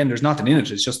afterwards. And again, there's nothing in it.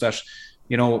 It's just that,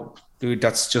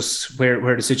 that's just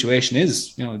where the situation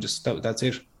is. That's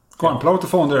it. Go on, blow out the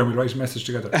phone there and we'll write a message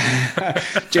together.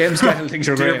 James Gettle thinks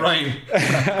you're Dear great. Brian,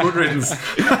 good riddance.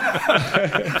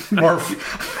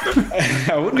 Murph.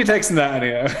 I wouldn't be texting that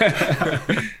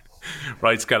anyhow.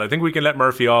 Right, Skell, I think we can let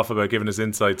Murphy off about giving us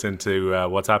insights into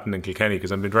what's happened in Kilkenny,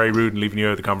 because I've been very rude in leaving you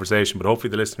out of the conversation, but hopefully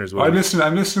the listeners will. I'm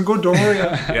listening good, don't worry.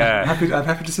 Yeah. I'm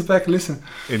happy to sit back and listen.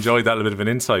 Enjoyed that little bit of an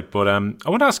insight. But I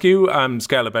want to ask you,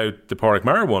 Skell, about the Pádraig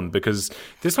Maher one, because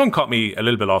this one caught me a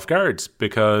little bit off guard,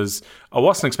 because I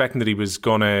wasn't expecting that he was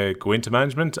going to go into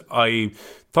management. I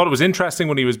thought it was interesting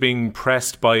when he was being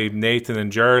pressed by Nathan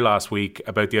and Ger last week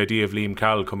about the idea of Liam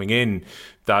Cahill coming in,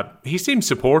 that he seemed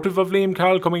supportive of Liam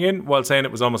Cahill coming in, while saying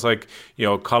it was almost like,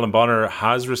 Colin Bonner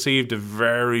has received a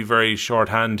very, very short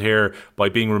hand here by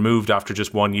being removed after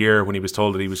just 1 year when he was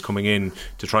told that he was coming in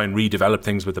to try and redevelop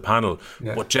things with the panel.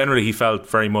 Yeah. But generally he felt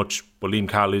very much, well, Liam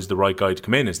Cahill is the right guy to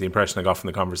come in, is the impression I got from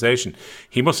the conversation.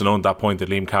 He must have known at that point that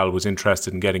Liam Cahill was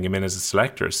interested in getting him in as a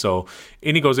selector. So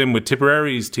in he goes in with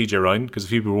Tipperary's TJ Ryan, because a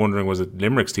few people were wondering, was it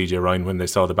Limerick's TJ Ryan when they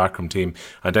saw the backroom team,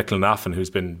 and Declan Naffin,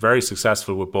 who's been very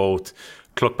successful with both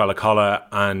Cluck Balacolla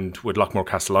and with Lockmore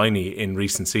Castellini in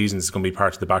recent seasons, is going to be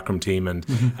part of the backroom team. And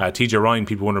TJ Ryan,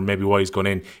 people wonder maybe why he's gone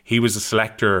in. He was a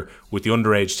selector with the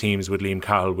underage teams with Liam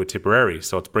Cahill with Tipperary,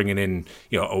 so it's bringing in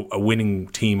a winning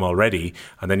team already,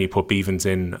 and then you put Beavens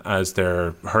in as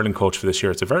their hurling coach for this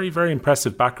year. It's a very, very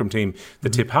impressive backroom team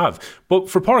that Tip have. But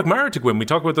for Pádraig Maher to go in, we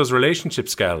talk about those relationship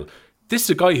scale. This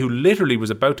is a guy who literally was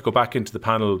about to go back into the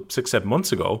panel 6-7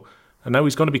 months ago, and now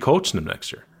he's going to be coaching them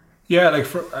next year. Yeah, like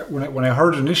when I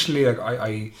heard initially, like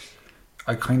I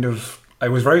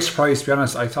was very surprised, to be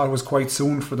honest. I thought it was quite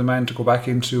soon for the man to go back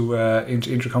into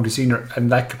inter-county senior in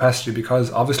that capacity,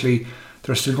 because obviously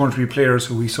there's still going to be players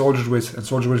who he soldiered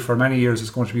with for many years is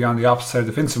going to be on the opposite side of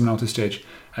the fence from now at this stage,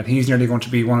 and he's nearly going to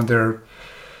be one of their.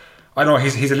 I know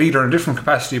he's a leader in a different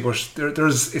capacity, but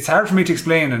there's it's hard for me to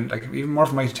explain, and like even more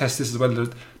for me to test this as well.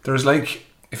 There's like,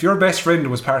 if your best friend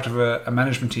was part of a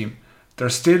management team,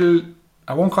 there's still,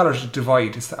 I won't call it a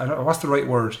divide. What's the right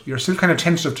word? You're still kind of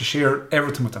tentative to share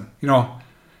everything with them.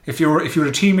 If you were a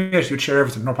teammate, you'd share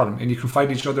everything, no problem, and you can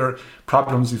find each other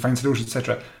problems, you find solutions,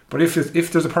 etc. But if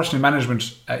there's a person in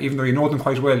management, even though you know them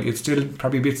quite well, you'd still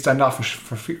probably be standoffish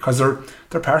because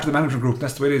they're part of the management group.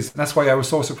 That's the way it is. And that's why I was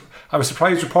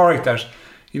surprised with Pádraig that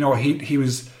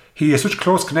he has such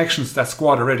close connections to that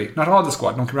squad already. Not all the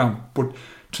squad, don't get me wrong, but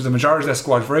to the majority of that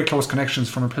squad, very close connections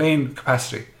from a playing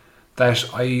capacity. That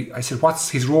I said, what's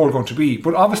his role going to be?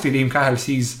 But obviously Liam Cahill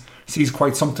sees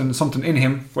quite something in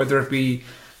him, whether it be,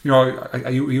 I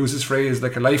use this phrase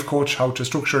like a life coach, how to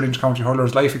structure an inter-county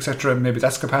hurler's life, etc. Maybe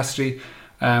that's capacity.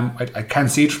 I can't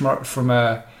see it from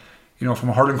a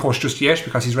hurling coach just yet,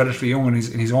 because he's relatively young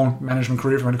in his own management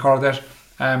career, if you want to call it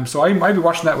that. So I might be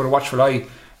watching that with a watchful eye.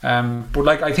 But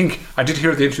like, I think I did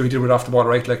hear the interview he did with Off the Ball,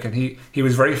 right? Like, and he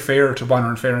was very fair to Bonner,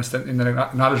 in fairness, in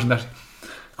acknowledging that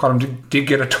Colin did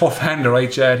get a tough hand,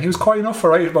 right? And he was quite enough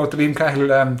right about the Liam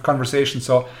Cahill conversation.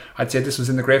 So I'd say this was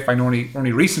in the grapevine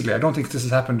only recently. I don't think this has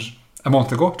happened a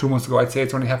month ago, 2 months ago. I'd say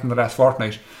it's only happened the last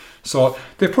fortnight. So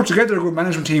they've put together a good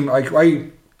management team.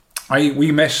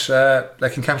 We met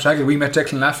like in Capital, we met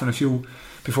Declan Naffin a few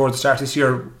before the start this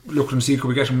year, looking to see could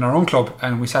we get him in our own club,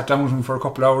 and we sat down with him for a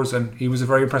couple of hours, and he was a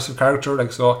very impressive character.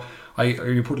 Like, so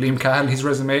you put Liam Cahill, his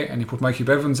resume, and you put Mikey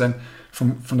Bevins, and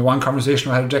from the one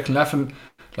conversation I had with Declan Naffin,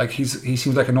 like he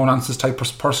seems like a no-nonsense type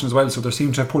person as well. So they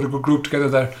seem to have put a good group together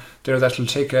there that will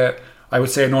take a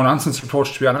no-nonsense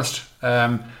approach, to be honest,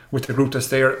 with the group that's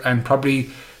there, and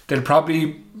they'll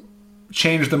probably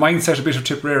change the mindset a bit of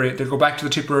Tipperary. They'll go back to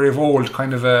the Tipperary of old,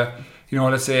 kind of a,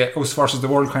 let's say us versus the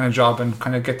world kind of job, and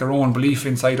kind of get their own belief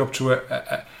inside up to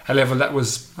a level that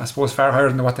was, I suppose, far higher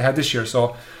than what they had this year.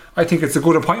 So I think it's a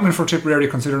good appointment for Tipperary,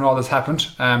 considering all that's happened,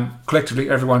 collectively,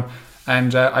 everyone.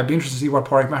 And I'd be interested to see what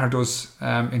Pádraig Maher does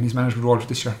in his management role for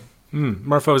this year.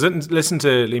 Murph, I was listening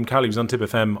to Liam Calley. He was on Tip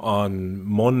FM on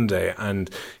Monday, and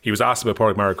he was asked about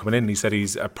Porrickmire coming in. He said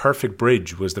he's a perfect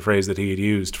bridge, was the phrase that he had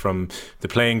used, from the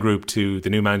playing group to the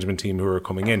new management team who are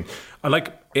coming in. And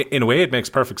like, in a way, it makes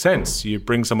perfect sense. You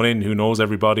bring someone in who knows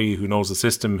everybody, who knows the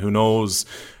system, who knows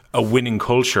a winning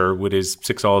culture with his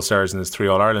 6 All-Stars and his 3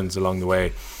 All-Irelands along the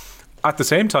way. At the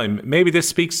same time, maybe this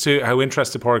speaks to how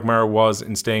interested Porrickmire was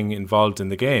in staying involved in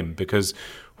the game, because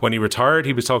when he retired,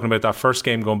 he was talking about that first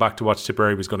game going back to watch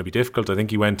Tipperary was going to be difficult. I think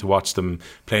he went to watch them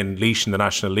playing Laois in the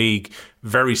National League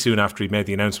very soon after he made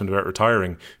the announcement about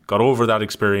retiring. Got over that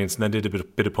experience and then did a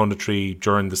bit of punditry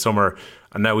during the summer.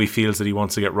 And now he feels that he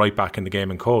wants to get right back in the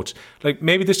game and coach. Like,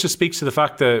 maybe this just speaks to the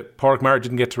fact that Porrickmire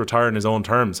didn't get to retire on his own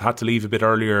terms, had to leave a bit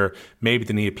earlier maybe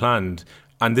than he had planned.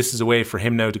 And this is a way for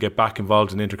him now to get back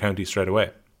involved in intercounty straight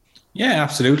away. Yeah,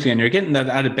 absolutely. And you're getting that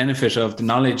added benefit of the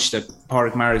knowledge that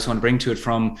Porrickmire is going to bring to it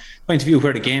from point of view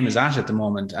where the game is at the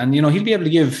moment. And, you know, he'll be able to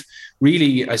give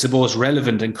really, I suppose,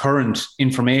 relevant and current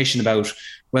information about,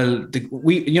 well,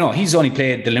 he's only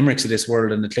played the Limericks of this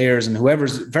world and the Clares and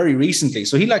whoever's very recently.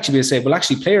 So he'll actually be able to say, well,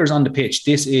 actually, players on the pitch,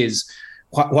 this is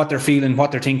what they're feeling,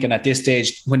 what they're thinking at this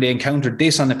stage when they encountered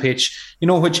this on the pitch, you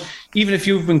know, which even if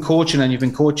you've been coaching and you've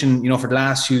been coaching, you know, for the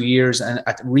last few years and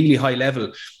at really high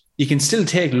level, you can still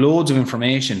take loads of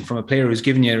information from a player who's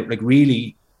giving you like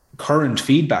really current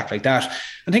feedback like that.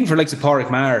 I think for like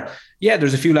Porrickmire, yeah,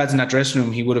 there's a few lads in that dressing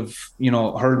room he would have, you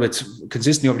know, heard with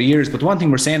consistently over the years. But the one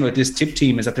thing we're saying about this Tip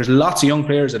team is that there's lots of young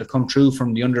players that have come through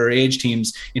from the underage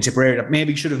teams in Tipperary that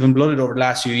maybe should have been blooded over the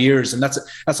last few years. And that's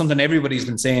something everybody's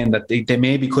been saying, that they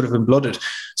maybe could have been blooded.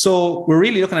 So we're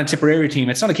really looking at a Tipperary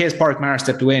team. It's not a case Porrickmire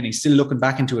stepped away and he's still looking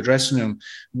back into a dressing room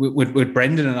with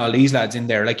Brendan and all these lads in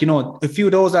there. Like, you know, a few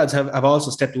of those lads have also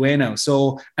stepped away now.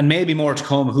 So, and maybe more to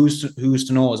come, who's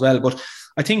to know as well. But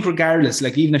I think regardless,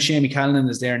 like even if Shamie Callanan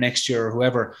is there next year or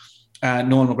whoever,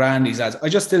 Noel McGrath, these lads, I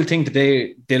just still think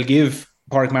that they'll give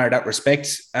Porrickmire that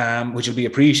respect, which will be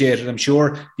appreciated, I'm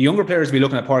sure. The younger players will be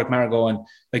looking at Porrickmire going,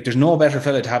 like, there's no better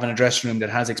fella to have in a dressing room that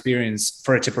has experience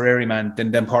for a Tipperary man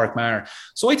than Porrickmire.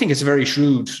 So I think it's a very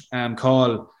shrewd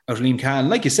call out of Liam Callan.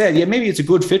 Like you said, yeah, maybe it's a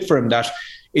good fit for him that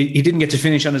he didn't get to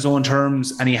finish on his own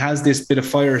terms and he has this bit of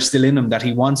fire still in him that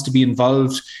he wants to be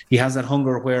involved. He has that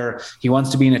hunger where he wants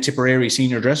to be in a Tipperary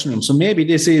senior dressing room. So maybe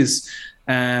this is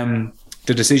the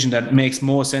decision that makes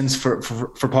more sense for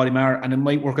Porrickmire, and it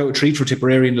might work out a treat for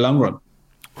Tipperary in the long run.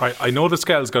 I know that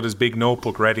Skell's got his big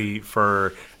notebook ready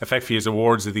for effectively his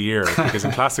awards of the year, because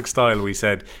in classic style we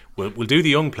said we'll do the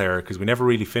young player because we never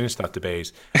really finished that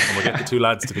debate, and we'll get the two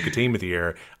lads to pick a team of the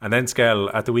year. And then Skell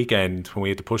at the weekend, when we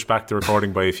had to push back the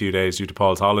recording by a few days due to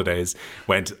Paul's holidays,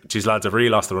 went, geez lads, I've really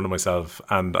lost the run of myself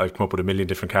and I've come up with a million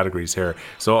different categories here.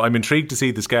 So I'm intrigued to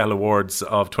see the Skell Awards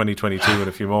of 2022 in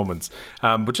a few moments.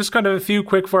 But just kind of a few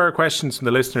quick fire questions from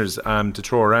the listeners to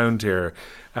throw around here.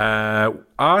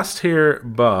 Asked here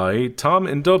by Tom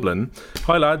in Dublin.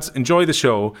 Hi lads, enjoy the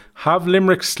show. Have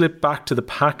Limerick slipped back to the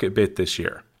pack a bit this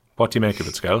year? What do you make of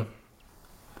it, Skell?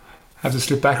 Have to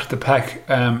slip back to the pack?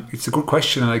 It's a good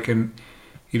question. And I can,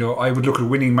 you know, I would look at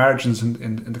winning margins and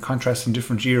the contrast in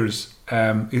different years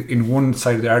in one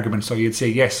side of the argument. So you'd say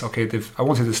yes, okay, I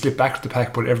won't say they've slipped back to the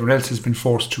pack, but everyone else has been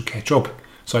forced to catch up.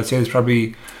 So I'd say it's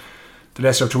probably the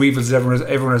lesser of two evils.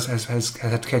 Everyone has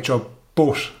had to catch up,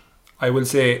 but I will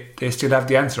say they still have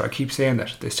the answer. I keep saying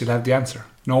that they still have the answer.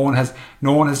 No one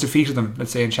has defeated them,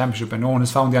 let's say in championship, and no one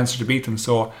has found the answer to beat them.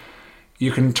 So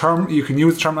you can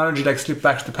use terminology like slip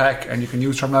back to the pack, and you can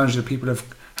use terminology that people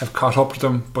have caught up to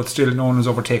them, but still no one has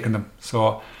overtaken them.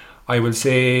 So I will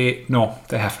say no,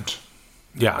 they haven't.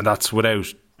 Yeah, and that's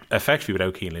effectively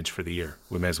without Cian Lynch for the year,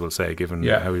 we may as well say, given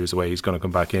how he was away. He's going to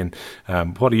come back in.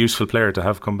 What a useful player to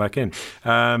have come back in.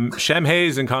 Shem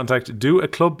Hayes in contact. Do a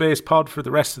club-based pod for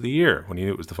the rest of the year, when he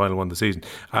knew it was the final one of the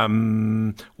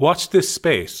season. Watch this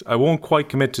space. I won't quite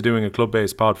commit to doing a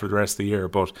club-based pod for the rest of the year,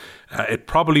 but it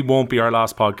probably won't be our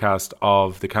last podcast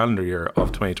of the calendar year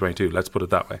of 2022. Let's put it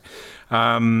that way.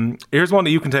 Here's one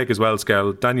that you can take as well,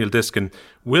 Skell. Daniel Diskin.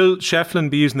 Will Shefflin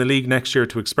be using the league next year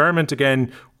to experiment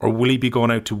again, or will he be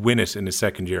going out to win it in his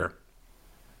second year?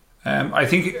 I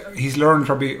think he's learned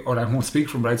probably, or I won't speak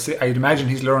for him, but I'd imagine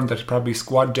he's learned that probably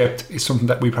squad depth is something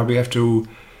that we probably have to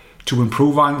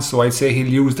improve on. So I'd say he'll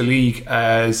use the league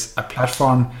as a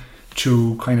platform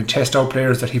to kind of test out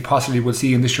players that he possibly will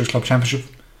see in this year's club championship.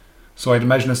 So I'd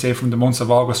imagine, say from the months of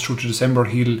August through to December,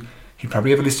 he'll probably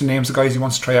have a list of names of guys he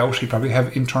wants to try out. He'll probably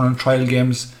have internal trial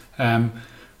games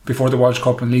before the World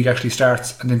Cup and league actually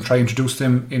starts, and then try to introduce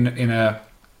them in a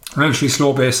relatively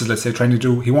slow basis, let's say,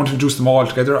 he won't introduce them all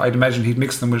together. I'd imagine he'd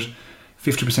mix them with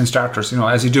 50% starters,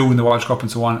 as you do in the World Cup and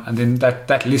so on. And then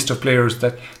that list of players,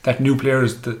 that new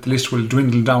players, the list will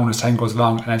dwindle down as time goes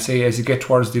along. And I'd say as you get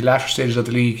towards the latter stages of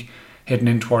the league, heading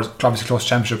in towards obviously close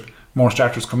championship, more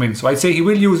starters come in. So I'd say he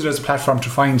will use it as a platform to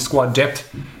find squad depth.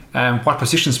 What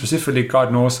position specifically,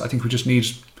 God knows. I think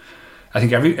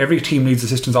every team needs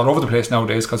assistants all over the place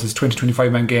nowadays because it's a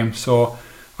 20-25 man game. So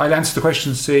I'll answer the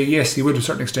question and say yes, he will to a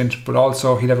certain extent, but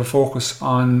also he'll have a focus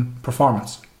on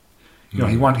performance.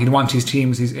 He'd want his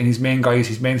teams and his main guys,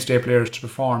 his mainstay players to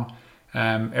perform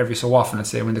every so often, let's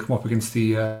say, when they come up against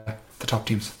the top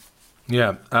teams.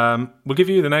 Yeah, we'll give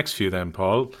you the next few then,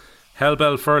 Paul.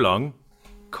 Hellbell Furlong,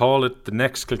 call it the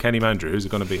next Kilkenny manager. Who's it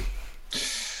going to be?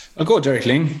 I'll go Derek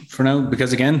Ling for now,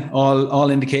 because again, all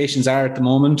indications are at the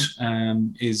moment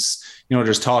is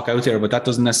there's talk out there, but that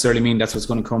doesn't necessarily mean that's what's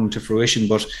going to come to fruition.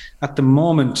 But at the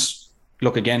moment,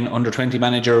 look, again, under 20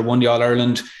 manager, won the All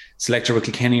Ireland, selector with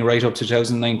Kilkenny right up to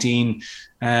 2019.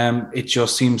 It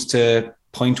just seems to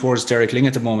point towards Derek Ling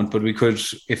at the moment. But we could,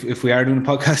 if we are doing a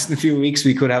podcast in a few weeks,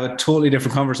 we could have a totally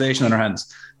different conversation on our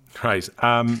hands. Right.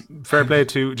 Fair play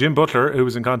to Jim Butler, who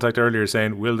was in contact earlier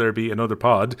saying, will there be another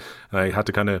pod? And I had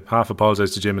to kind of half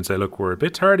apologise to Jim and say, look, we're a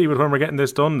bit tardy with when we're getting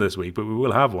this done this week, but we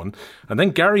will have one. And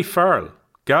then Gary Farrell,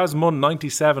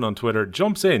 Gazmun97 on Twitter,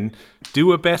 jumps in,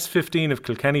 do a best 15 of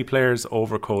Kilkenny players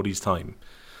over Cody's time.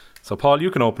 So Paul, you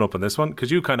can open up on this one,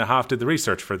 because you kind of half did the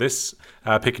research for this,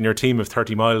 picking your team of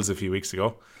 30 miles a few weeks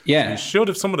ago. Yeah. You should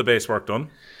have some of the base work done.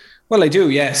 Well, I do,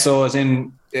 yeah. So as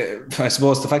in, I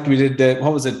suppose the fact that we did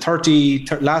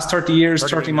last 30 years,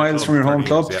 30 miles from your home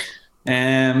club.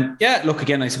 Yeah. Look,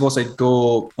 again, I suppose I'd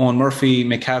go Owen Murphy,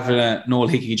 Mick Kavanagh, Noel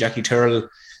Hickey, Jackie Turrell,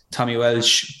 Tommy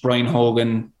Welsh, Brian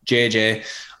Hogan, JJ.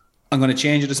 I'm going to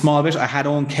change it a small bit. I had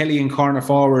Owen Kelly in corner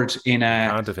forward in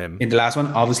the last one.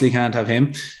 Obviously can't have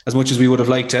him as much as we would have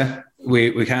liked to.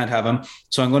 We can't have him.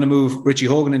 So I'm going to move Richie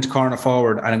Hogan into corner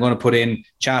forward, and I'm going to put in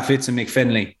Cha Fitz and Mick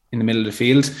Fennelly in the middle of the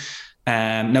field.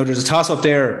 Now there's a toss up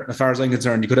there as far as I'm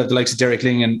concerned. You could have the likes of Derek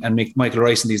Ling and Michael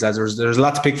Rice and these lads. There's a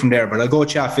lot to pick from there, but I'll go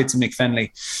Cha Fitz and Mick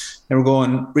Fennelly. Then we're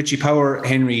going Richie Power,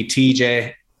 Henry,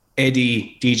 TJ,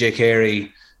 Eddie, DJ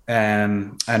Carey,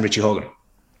 and Richie Hogan.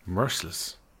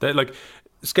 Merciless. Like,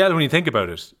 Skehill, when you think about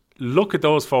it, look at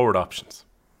those forward options.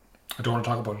 I don't want to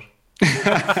talk about it.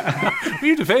 We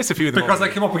need to face a few of them. Because I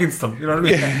came up against them, you know what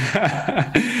I mean?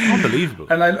 Yeah. Unbelievable.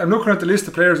 And I'm looking at the list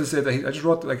of players and say that I just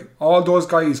wrote, like, all those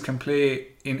guys can play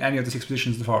in any of the 6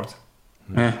 positions in the forwards.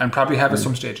 And probably have at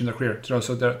some stage in their career. So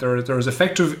they're as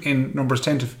effective in numbers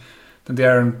 10 than they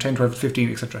are in 10, 12,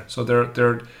 15, etc. So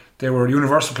they were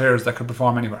universal players that could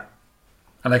perform anywhere.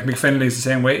 And like Mick Fennelly is the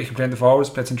same way. He can play in the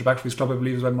forwards, played centre back for his club, I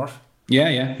believe, as well, Murph.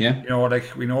 Yeah.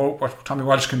 Like we know what Tommy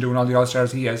Walsh can do and all the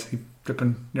All-Stars he has. He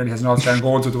nearly has an All-Star in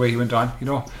goals with the way he went on,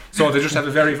 So they just have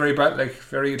a very, very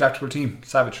very adaptable team.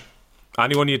 Savage.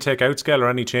 Anyone you'd take out, Skehill, or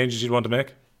any changes you'd want to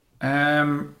make?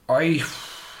 I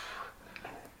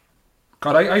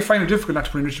find it difficult not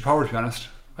to put in Richie Power, to be honest.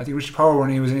 I think Richie Power, when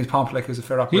he was in his pomp, was a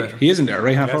fair operator. He isn't there,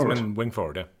 right? Half forward. He's been wing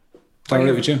forward, yeah.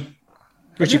 Sorry, with you.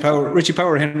 Richie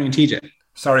Power, Henry and TJ.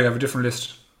 Sorry, I have a different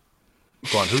list.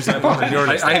 Go on, who's that on your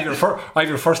list? I have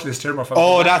your first list here, Murph.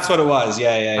 Oh, that's what it was.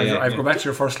 Yeah. I've go back to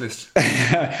your first list.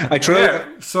 I threw out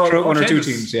one or two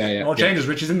teams. Yeah. No changes.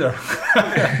 Richie's in there.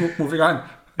 Moving on.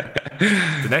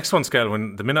 The next one,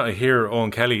 Skehill, the minute I hear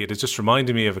Owen Kelly, it is just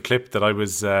reminding me of a clip that I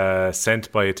was sent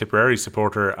by a Tipperary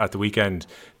supporter at the weekend.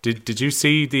 Did you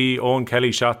see the Owen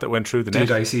Kelly shot that went through the net?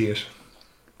 Did I see it?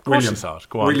 William saw it.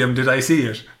 Go on. William, did I see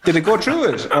it? Did it go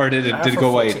through it, or did it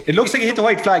go wide? It looks like it hit the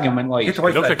white flag and went wide. It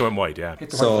looked like it went wide, yeah.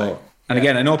 And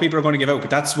again, I know people are going to give out,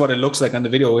 but that's what it looks like on the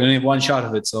video. We only have one shot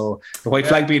of it, so the white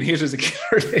flag being hit is a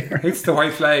killer there. Hits the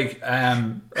white flag.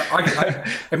 I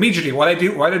immediately, what I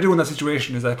do in that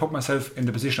situation is I put myself in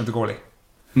the position of the goalie.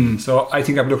 So I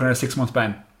think I'm looking at a 6-month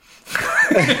ban.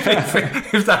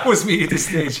 if that was me at this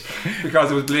stage, because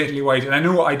it was blatantly wide. And I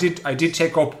know I did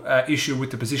take up issue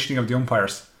with the positioning of the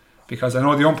umpires, because I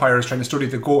know the umpire is trying to study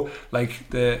the goal,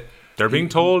 They're being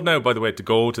told now, by the way, to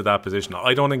go to that position.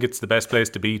 I don't think it's the best place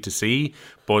to be to see,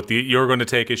 but you're going to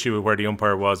take issue with where the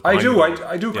umpire was. I do,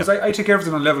 because I take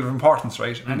everything on level of importance,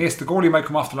 right? And yes, the goalie might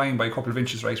come off the line by a couple of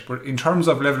inches, right? But in terms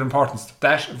of level of importance,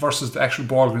 that versus the actual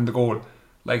ball in the goal,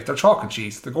 they're chalk and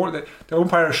cheese. The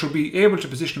umpire should be able to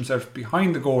position himself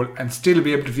behind the goal and still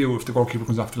be able to view if the goalkeeper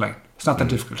comes off the line. It's not that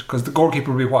difficult, because the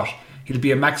goalkeeper will be what? He'll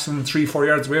be a maximum 3-4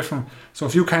 yards away from him. So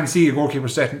if you can't see a goalkeeper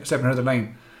stepping ahead of the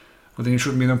line, well, then you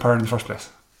shouldn't be an umpire in the first place.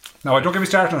 Now, don't get me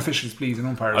started on officials, please, and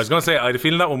umpires. I was going to say, I had a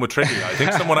feeling that one would trigger you. I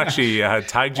think someone actually had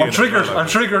tagged you. I'm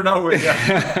triggered now.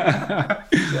 Yeah.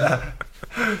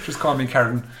 Just call me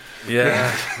Karen.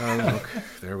 Yeah, look,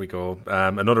 there we go.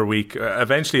 Another week.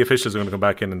 Eventually, officials are going to come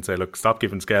back in and say, "Look, stop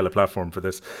giving Skehill a platform for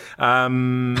this."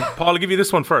 Paul, I'll give you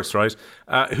this one first, right?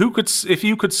 If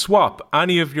you could swap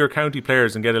any of your county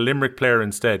players and get a Limerick player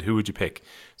instead, who would you pick?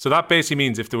 So that basically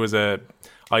means if there was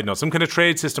some kind of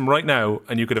trade system right now,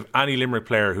 and you could have any Limerick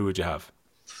player, who would you have?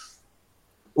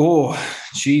 Oh,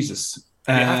 Jesus!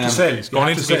 You have to sell. It's going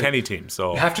into the Kilkenny team,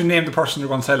 so you have to name the person you're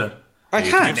going to sell it. I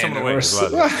can't give someone away as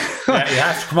well. Yeah, you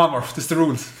have to. Come on, Murph. This is the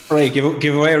rules. Right,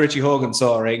 give away Richie Hogan.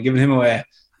 So, right, giving him away.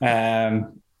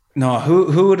 No,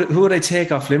 who would I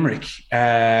take off Limerick?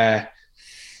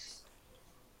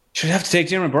 Should have to take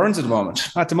Diarmaid Burns at the moment.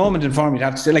 At the moment in form, you'd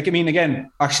have to say,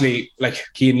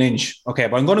 Cian Lynch. Okay,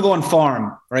 but I'm going to go on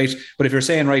form, right? But if you're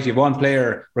saying, right, you have one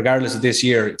player, regardless of this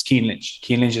year, it's Cian Lynch.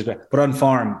 Cian Lynch is better. But on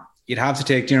form, you'd have to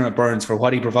take Diarmaid Burns for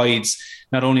what he provides,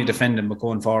 not only defending, but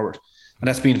going forward. And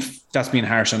that's been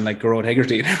harsh on like Garrod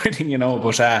Hegarty and everything,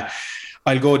 But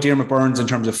I'll go Diarmaid Burns in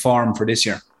terms of form for this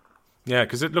year. Yeah,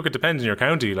 because it depends on your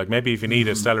county. Like maybe if you need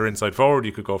a stellar inside forward,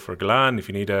 you could go for Galan. If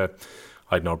you need a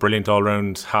brilliant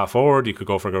all-round half forward, you could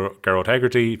go for Garrod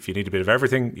Hegarty. If you need a bit of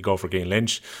everything, you go for Cian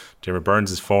Lynch. Diarmaid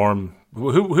Burns' form.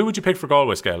 Who would you pick for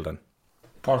Galway Skehill then?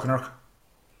 Paul Kinnerk.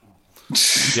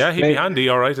 Yeah, he'd be handy,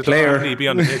 all right. Player. He'd be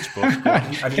on the pitch, but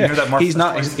I didn't hear that. Mark. He's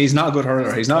not a good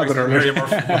hurler. He's not a good hurler.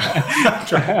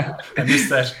 I missed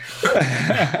that.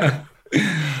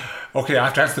 Okay, I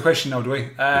have to answer the question now, do I?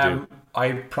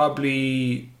 I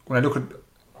probably, when I look at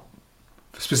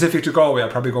specific to Galway, I'll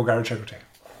probably go Garrod Hegarty.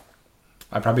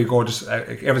 I probably go just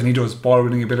everything he does, ball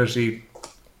winning ability,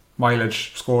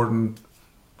 mileage, scoring,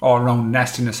 all around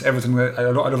nastiness, everything. I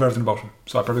love everything about him,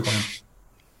 so I probably go him.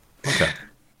 Okay.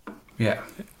 Yeah.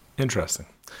 Interesting.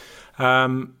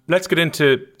 Let's get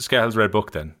into Skehill's Red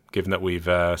Book then, given that we've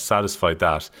satisfied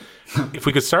that. If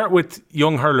we could start with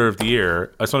Young Hurler of the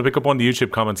Year, I just want to pick up one of the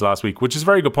YouTube comments last week, which is a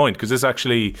very good point, because this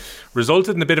actually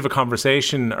resulted in a bit of a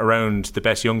conversation around the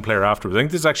best young player afterwards. I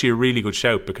think this is actually a really good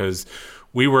shout, because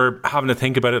we were having to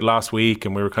think about it last week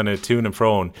and we were kind of to and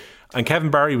fro. And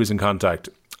Kevin Barry was in contact.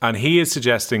 And he is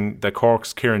suggesting that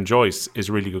Cork's Kieran Joyce is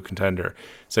a really good contender.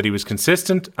 Said he was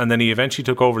consistent, and then he eventually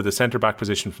took over the centre-back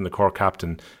position from the Cork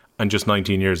captain and just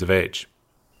 19 years of age.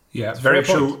 Yeah, very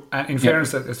true. And in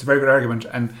fairness, it's a very good argument.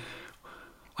 And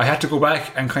I had to go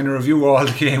back and kind of review all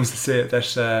the games to say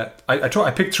that I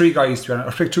picked three guys.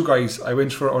 I picked two guys. I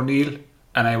went for O'Neill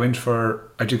and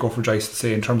I did go for Joyce to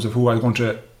say in terms of who I was going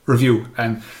to review.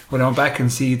 And when I went back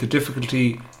and see the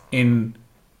difficulty in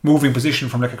moving position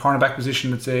from like a cornerback position,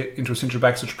 let's say, into a centre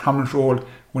back, such a prominent role,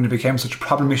 when it became such a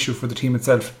problem issue for the team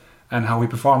itself, and how he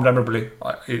performed admirably,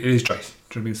 it is Joyce.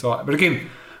 Do you know what I mean? So, but again,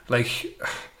 like,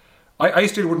 I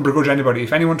still wouldn't begrudge anybody.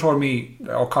 If anyone told me,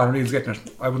 Colin O'Neill's getting it,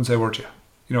 I wouldn't say a word to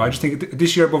you. I just think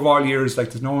this year above all years, like,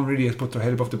 there's no one really has put their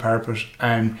head above the parapet,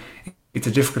 and it's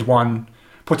a difficult one.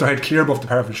 Put their head clear above the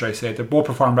parapet, should I say? They both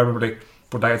performed admirably,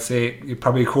 but I'd say you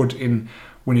probably could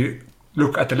when you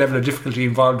look at the level of difficulty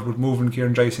involved with moving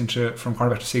Kieran Joyce from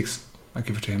cornerback to 6. I'll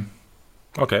give it to him.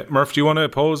 Okay, Murph, do you want to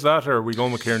oppose that, or are we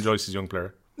going with Kieran Joyce as young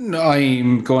player? No,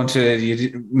 I'm going to.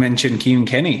 You mention Cian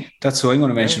Kenny. That's who I'm going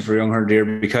to mention for Young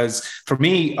Hurler, because for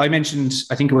me, I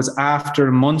think it was after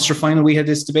the Munster final we had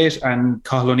this debate, and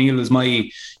Cathal O'Neill was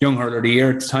my Young Hurler of the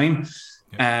Year at the time.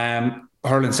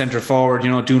 Hurling centre forward,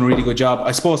 doing a really good job.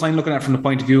 I suppose I'm looking at it from the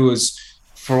point of view as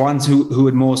for ones who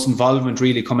had most involvement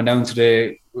really coming down to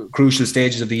the crucial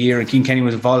stages of the year, and Cian Kenny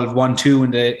was involved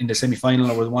 1-2 in the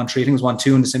semi-final, or was 1-3, I think it was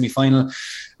 1-2 in the semi-final,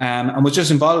 and was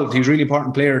just involved. He was a really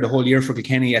important player the whole year for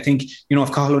Kilkenny. I think,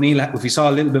 if Cathal O'Neill, if we saw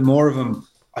a little bit more of him,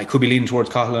 I could be leaning towards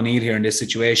Cathal O'Neill here in this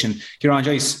situation. Kieran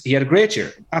Joyce, he had a great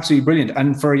year, absolutely brilliant,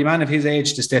 and for a man of his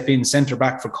age to step in centre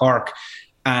back for Cork,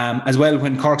 as well,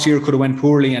 when Cork's year could have went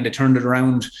poorly and they turned it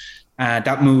around,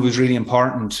 that move was really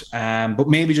important, but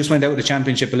maybe just went out of the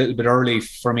championship a little bit early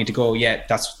for me to go, yeah,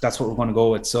 that's what we're going to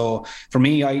go with. So for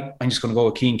me, I'm just going to go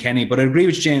with Cian Kenny. But I agree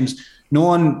with James. No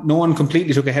one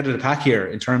completely took ahead of the pack here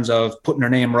in terms of putting their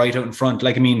name right out in front.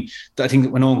 Like, I mean, I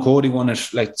think when Owen Cody won it,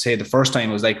 like, say the first time,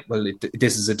 it was like, well,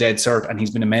 this is a dead cert, and he's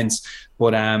been immense.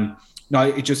 But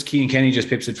no, Cian Kenny just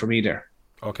pips it for me there.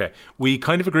 Okay. We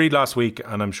kind of agreed last week,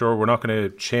 and I'm sure we're not going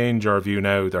to change our view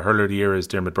now. The Hurler of the Year is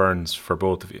Diarmaid Burns for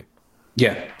both of you.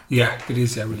 Yeah, it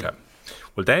is. Yeah, really. Okay.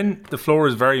 Well, then the floor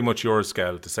is very much yours,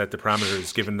 Skehill, to set the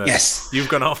parameters, given that you've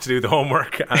gone off to do the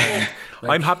homework, and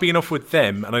I'm happy enough with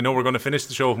them. And I know we're going to finish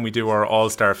the show when we do our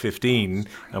All-Star 15,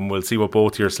 and we'll see what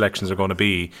both your selections are going to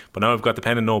be. But now I've got the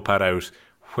pen and notepad out.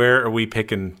 Where are we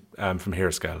picking from here,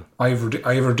 Skehill? I have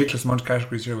a ridiculous amount of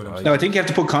categories here with him. No, I think you have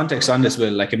to put context on this,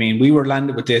 Will. Like, I mean, we were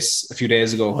landed with this a few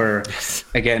days ago where,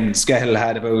 again, Skehill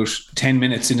had about 10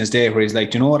 minutes in his day where he's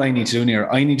like, do you know what I need to do here?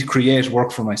 I need to create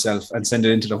work for myself and send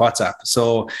it into the WhatsApp.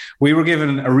 So we were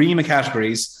given a ream of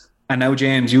categories, and now,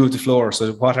 James, you have the floor.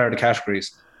 So what are the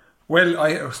categories?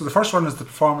 Well, so the first one is the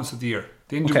performance of the year,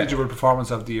 the individual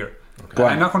performance of the year. Okay.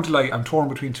 I'm not going to lie, I'm torn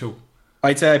between two.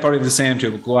 I'd say I probably have the same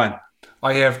too, but go on.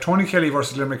 I have Tony Kelly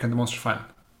versus Limerick in the Munster final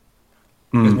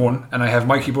is one, and I have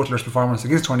Mikey Butler's performance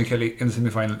against Tony Kelly in the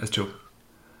semi-final as two.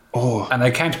 Oh. And I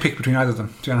can't pick between either of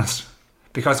them, to be honest,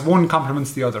 because one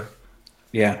complements the other.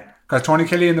 Yeah. Because Tony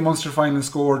Kelly in the Munster final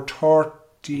scored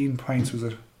 13 points, was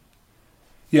it?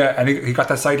 Yeah, and he got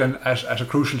that sideline at a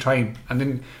crucial time. And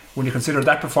then when you consider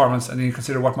that performance and then you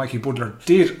consider what Mikey Butler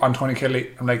did on Tony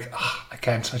Kelly, I'm like, I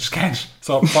just can't.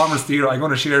 So performance of the year, I'm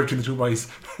going to share between the two boys.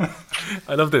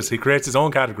 I love this. He creates his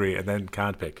own category and then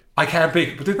can't pick. I can't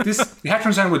pick. But this, you have to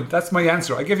understand, that's my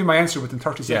answer. I gave you my answer within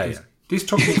 30 seconds. Yeah. This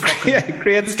took me fucking...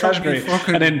 create this category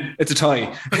and then it's a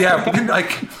tie. Yeah, but then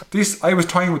I was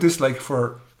toying with this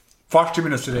for 40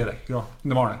 minutes today, in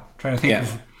the morning, trying to think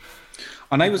of...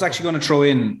 And I was actually going to throw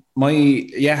in my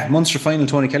Munster final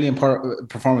Tony Kelly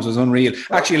performance was unreal.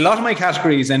 Actually, a lot of my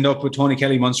categories end up with Tony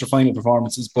Kelly Munster final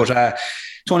performances, but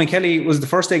Tony Kelly was the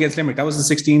first day against Limerick. That was the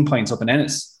 16 points up in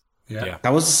Ennis. Yeah.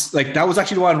 That was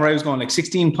actually the one where I was going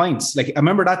 16 points. Like, I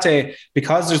remember that day,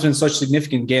 because there's been such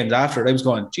significant games after it, I was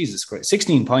going, Jesus Christ,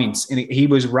 16 points. And he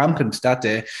was rampant that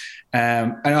day.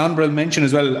 And honourable mention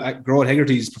as well, Gerard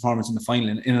Hegarty's performance in the final,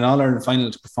 in an All-Ireland final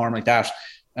to perform like that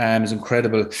is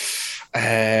incredible.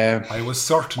 I was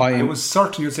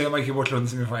certain you'd say Mikey Butler in the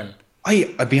semi-final.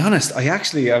 I'll be honest, I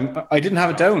didn't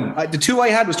have it down. The two I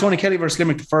had was Tony Kelly versus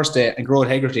Limerick the first day and Gerard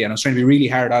Hegarty, and I was trying to be really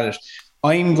hard at it.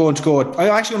 I'm actually going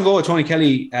to go with Tony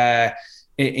Kelly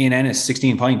in Ennis,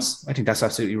 16 points. I think that's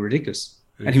absolutely ridiculous.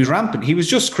 And he was rampant. He was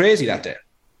just crazy that day.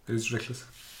 It was ridiculous.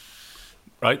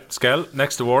 Right, Skehill,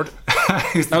 next award.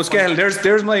 Now,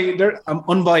 Skehill, I'm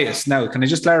unbiased now. Can I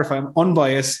just clarify? I'm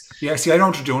unbiased. Yeah, see, I know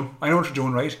what you're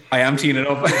doing, right? I am teeing it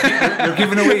up. You're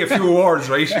giving away a few awards,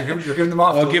 right? You're giving them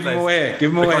off. I'll give them away.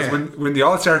 Because when the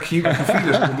All-Star team,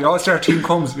 when the All-Star team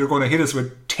comes, you're going to hit us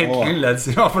with 10 lads.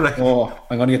 I'm going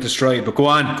to get destroyed. But go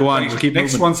on. Right, we'll keep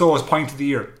next moving. one, so is point of the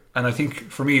year, and I think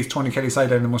for me, it's Tony Kelly's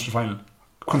sideline in the Munster final.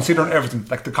 Considering everything,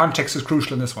 like the context is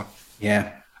crucial in this one.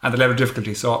 Yeah. And the level of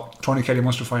difficulty. So Tony Kelly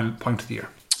Munster final, point of the year.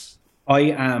 I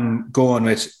am going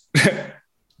with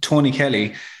Tony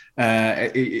Kelly.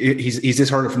 He's this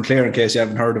hurler from Clare, in case you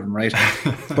haven't heard of him, right?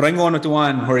 But I'm going with the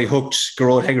one where he hooked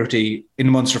Gerard Hegarty in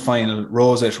the Munster final,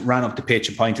 rose it, ran up the pitch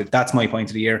and pointed. That's my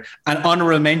point of the year. And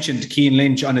honourable mention to Cian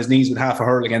Lynch on his knees with half a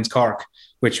hurl against Cork,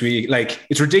 which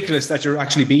it's ridiculous that you're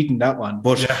actually beating that one.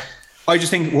 But I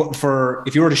just think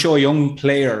if you were to show a young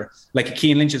player, like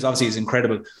Cian Lynch is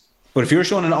incredible. But if you're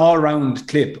showing an all-round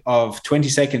clip of 20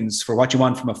 seconds for what you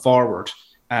want from a forward,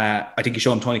 I think you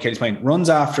show him Tony Kelly's point. Runs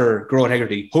after Gerard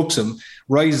Hegarty, hooks him,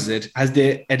 rises it, has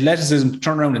the athleticism to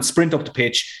turn around and sprint up the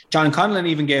pitch. John Conlon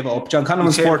even gave up. John Conlon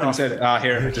was sporting and said,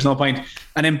 there's no point.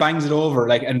 And then bangs it over.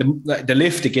 And the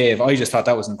lift it gave, I just thought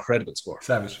that was an incredible score.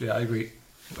 Savage, yeah, I agree.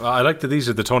 I like that these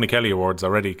are the Tony Kelly awards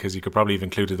already, because you could probably have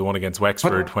included the one against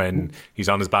Wexford when he's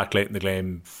on his back late in the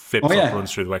game, flips up,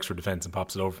 runs through the Wexford defence and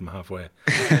pops it over from halfway.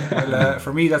 Well,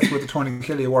 for me, that's where the Tony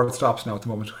Kelly award stops now at the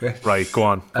moment. Okay, right, go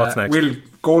on. What's next?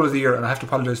 Goal of the year, and I have to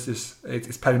apologise.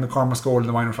 It's Paddy McCormack's goal in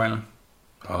the minor final.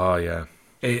 Oh yeah,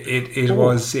 it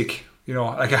was sick.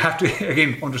 I have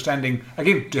to understanding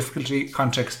difficulty,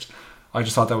 context. I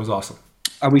just thought that was awesome.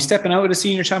 Are we stepping out of the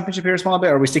senior championship here a small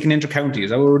bit, or are we sticking inter-county? Is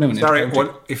that what we're doing? Sorry,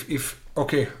 well,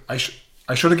 I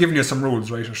should have given you some rules,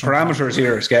 right? Parameters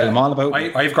here, Skehill. I'm all about.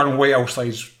 I've gone way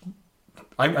outside.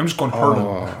 I'm just going hurling.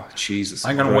 Oh, Jesus!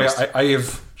 I'm going way. I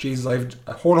have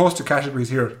a whole host of categories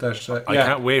here that I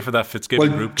can't wait for that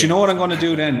Fitzgibbon group. Do you know what I'm going to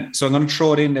do then? So I'm going to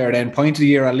throw it in there then. Point of the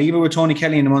year. I'll leave it with Tony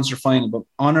Kelly in the Munster final, but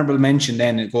honourable mention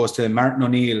then it goes to Martin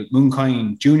O'Neill,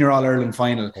 Mooncoin, Junior All-Ireland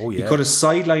final. Oh, yeah. He cut a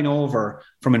sideline over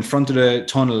from in front of the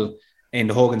tunnel in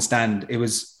the Hogan stand. It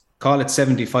was, call it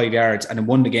 75 yards, and it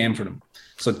won the game for them.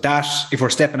 So that, if we're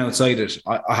stepping outside it,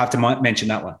 I have to mention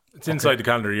that one. It's inside the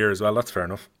calendar year as well. That's fair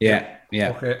enough. Yeah.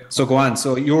 Okay. So go on.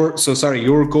 So your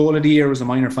goal of the year was a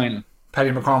minor final.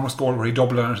 Paddy McCormack's goal where he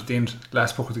doubled on it at the end,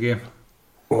 last puck of the game.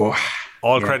 Oh,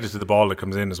 all credit to the ball that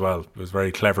comes in as well. It was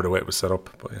very clever the way it was set up.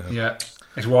 But yeah,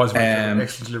 it was an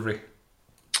excellent delivery.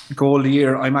 Goal of the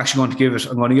year, I'm actually going to give it.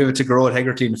 I'm going to give it to Gerard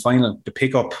Hegarty in the final. The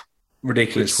pick up,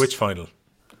 ridiculous. Which final?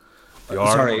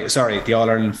 Sorry, the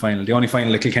All-Ireland final. The only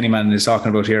final that Kilkenny man is talking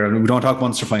about here. And we don't talk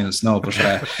Munster finals, no. But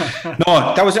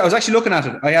I was actually looking at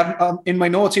it. I have in my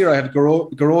notes here, I have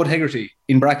Garrod Hegarty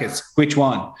in brackets. Which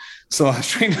one? So I was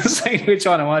trying to decide which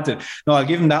one I wanted. No, I'll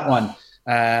give him that one.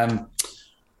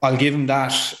 I'll give him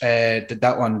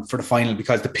that one for the final,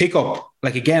 because the pickup,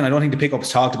 like, again, I don't think the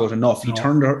pickup's talked about enough. He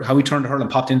turned the hurl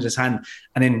and popped into his hand,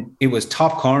 and then it was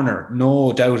top corner,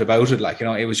 no doubt about it. Like,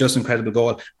 it was just an incredible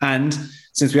goal. And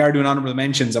since we are doing honourable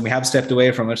mentions and we have stepped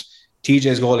away from it,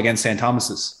 TJ's goal against St.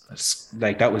 Thomas's,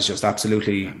 that was just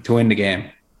absolutely to win the game.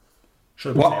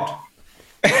 Should have been saved.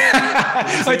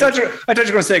 I thought you were going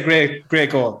to say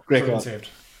great goal. Saved.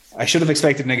 I should have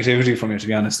expected negativity from you, to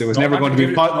be honest. There was never going to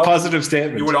be a positive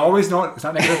statement. You will always know it's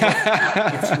not negative.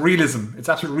 It's realism. It's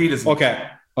absolute realism. Okay.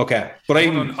 But I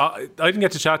didn't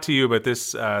get to chat to you about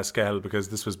this, Skehill, because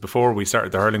this was before we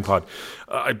started the hurling pod.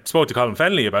 I spoke to Colin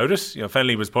Fennelly about it.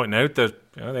 Fennelly was pointing out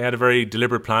that they had a very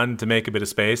deliberate plan to make a bit of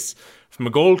space. From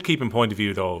a goalkeeping point of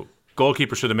view, though,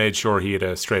 goalkeeper should have made sure he had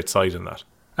a straight sight in that.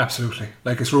 Absolutely.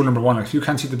 Like, it's rule number one. If you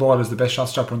can't see the ball as the best shot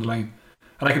stopper on the line.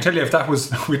 And I can tell you, if that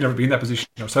was, we'd never been in that position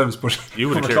ourselves, but you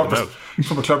would have cleared them out.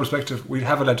 From a club perspective, we'd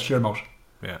have a lad to clear them out.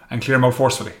 Yeah. And clear them out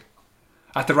forcefully.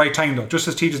 At the right time, though. Just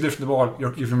as Teach is lifting the ball,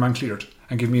 you've your man cleared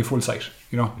and give me a full sight.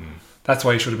 That's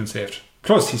why he should have been saved.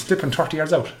 Plus, he's flipping 30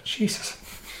 yards out. Jesus.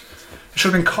 It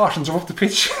should have been caught and drove up the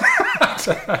pitch.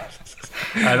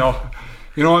 I know.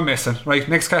 I'm messing. Right,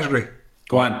 next category.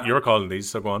 Go on. You're calling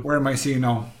these, so go on. Where am I seeing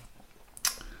now?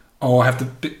 Oh, I have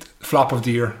the flop of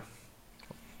the year.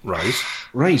 Right.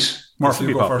 Murphy,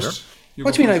 you go first.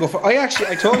 What do you mean I go for? I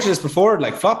told you this before,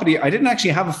 like, flop of the year. I didn't actually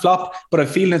have a flop, but I'm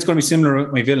feeling it's going to be similar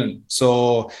with my villain.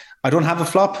 So I don't have a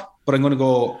flop, but I'm going to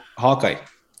go Hawkeye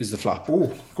is the flop.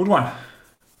 Oh, good one.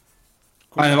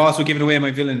 And I've also given away my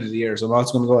villain of the year, so I'm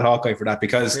also going to go with Hawkeye for that,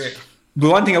 because the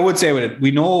one thing I would say with it,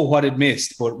 we know what it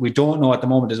missed, but we don't know at the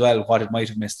moment as well what it might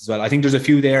have missed as well. I think there's a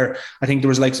few there. I think there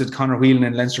was, like, Conor Whelan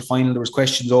in Leinster final, there was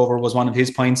questions over, was one of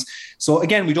his points. So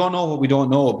again, we don't know what we don't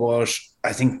know, but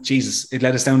I think, Jesus, it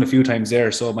let us down a few times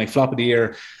there. So my flop of the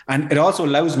year, and it also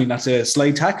allows me not to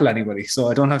slide tackle anybody, so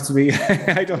I don't have to be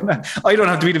I don't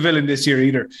have to be the villain this year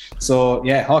either. So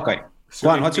yeah, Hawkeye. Go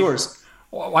on, what's yours?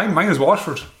 Well, mine is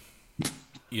Watford.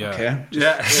 Yeah. Okay.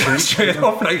 Yeah. Straight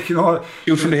up, like,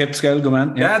 shoot from the hip, Skehill, go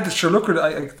man. Yeah, sure. Look,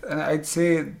 I'd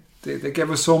say they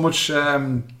gave us so much,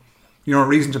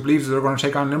 reason to believe that they're going to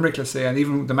take on Limerick, let's say, and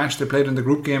even the match they played in the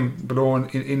group game below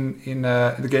in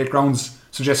the Gate grounds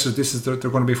suggested they're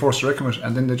going to be forced to reckon with,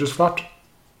 and then they just flopped.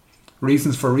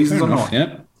 Reasons unknown.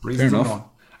 Yeah. Reasons unknown.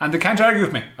 And they can't argue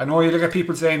with me. I know you look at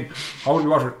people saying, "How do you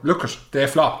Watford?" Look at they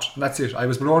flopped, and that's it. I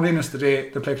was blown in the day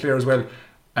they played Clare as well,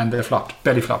 and they flopped,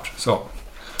 belly flopped. So.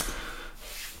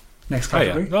 Next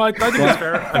category. No, I think that's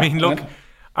fair. I mean, look,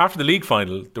 after the league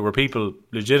final, there were people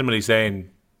legitimately saying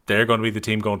they're going to be the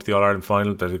team going to the All-Ireland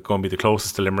final, that it's going to be the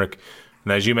closest to Limerick.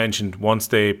 And as you mentioned, once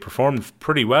they performed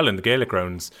pretty well in the Gaelic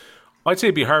grounds, I'd say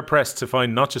it'd be hard-pressed to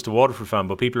find not just a Waterford fan,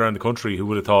 but people around the country who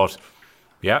would have thought,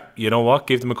 yeah, you know what,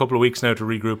 give them a couple of weeks now to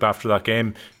regroup after that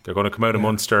game. They're going to come out of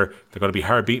Munster. They're going to be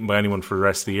hard beaten by anyone for the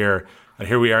rest of the year. And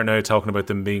here we are now talking about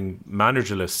them being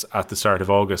managerless at the start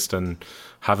of August and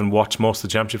having watched most of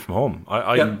the championship from home.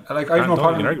 I have no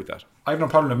problem argue with that. I have no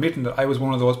problem admitting that I was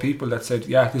one of those people that said,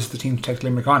 yeah, this is the team to take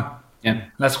Limerick on. Yeah. And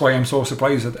that's why I'm so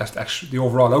surprised at actually the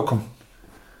overall outcome.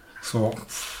 So,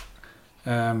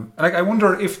 I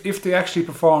wonder if they actually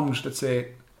performed, let's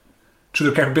say, to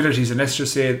their capabilities, and let's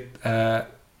just say it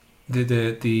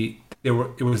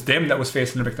was them that was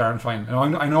facing Limerick Ireland final.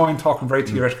 And I know I'm talking very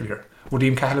theoretical here. Would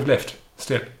Ian Cahill have left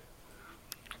still?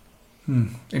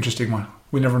 Interesting one.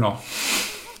 We'll never know.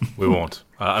 We won't,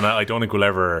 and I don't think we'll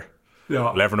ever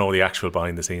know the actual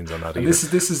behind the scenes on that either.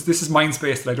 This is mind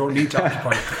space that I don't need to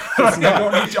occupy. I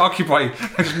don't need to occupy.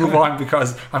 I just move on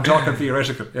because I'm talking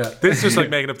theoretical. Yeah, this is just like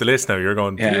making up the list now. You're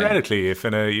going theoretically, if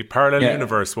in a parallel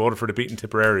universe Waterford had beaten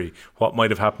Tipperary, what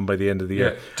might have happened by the end of the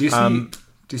year? Do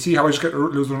you see how I just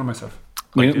lose one of myself?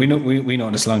 We know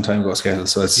this a long time ago, Skehill,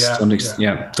 so it's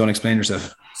don't explain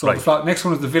yourself. So the next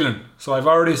one is the villain. So I've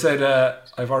already said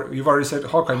you've already said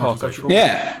Hawkeye. And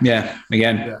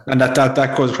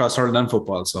that goes across hurling and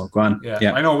football. So go on.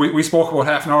 Yeah. I know we spoke about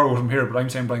half an hour with him here, but I'm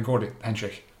saying Brian Cody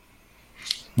handshake.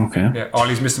 Okay. Yeah, all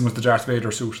he's missing was the Darth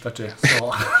Vader suit that day.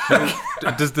 So.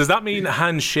 Does that mean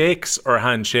handshakes or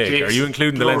handshake? Shakes. Are you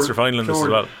including the Leinster final in this as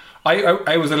well?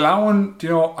 I was allowing,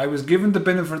 I was given the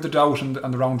benefit of the doubt on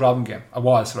the round robin game. I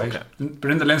was, right? Okay.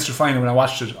 But in the Leinster final, when I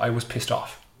watched it, I was pissed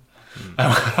off.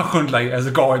 I couldn't lie, as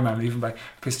a Galway man, even by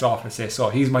pissed off. I say, so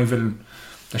he's my villain.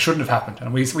 That shouldn't have happened.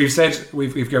 And we've said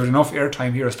we've given enough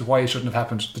airtime here as to why it shouldn't have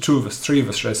happened. The three of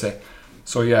us, should I say?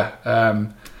 So yeah,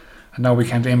 and now we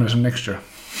can't aim at him next year.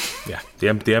 Yeah, the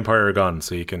Empire are gone,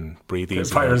 so you can breathe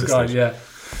easy. The Empire's gone, yeah.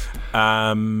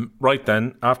 Right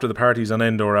then, after the parties on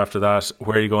Endor, after that,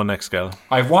 where are you going next, Skehill?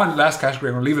 I have one last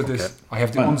category. I'm going to leave it at this. I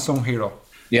have the unsung hero.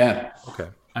 Yeah. Okay.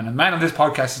 And a man on this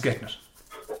podcast is getting it.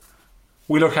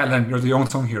 Will O'Callaghan, you're the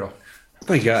unsung hero.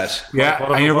 My God.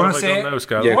 Yeah, and you're going to say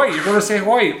why? You're going to say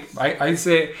why? I'd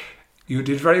say you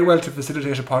did very well to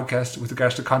facilitate a podcast with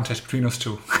regards to contest between us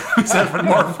two. Myself and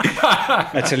Murph.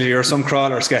 I tell you, you're some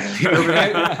crawler, Skehill. You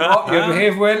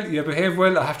behave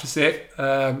well, I have to say,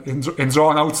 in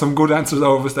drawing out some good answers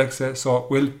out of us, like say. So,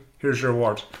 Will, here's your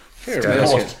award.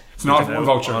 It's not one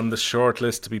voucher. On the short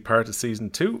list to be part of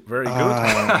season 2. Very good.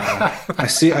 I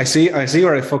see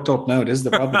where I fucked up now. This is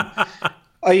the problem.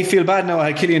 I feel bad now. I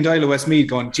had Killian Doyle of Westmeath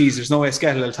going, geez, there's no way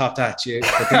Skehill will top that. He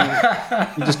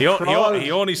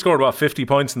only scored, 50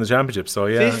 points in the championship. So,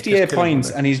 yeah. 58 points,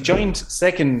 and he's joint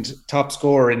second top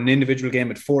scorer in an individual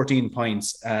game at 14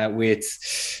 points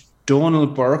with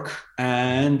Donald Burke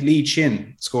and Lee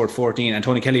Chin scored 14, and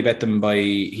Tony Kelly bet them by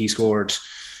he scored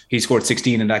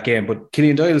 16 in that game. But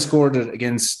Killian Doyle scored it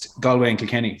against Galway and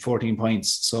Kilkenny, 14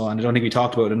 points. So, and I don't think we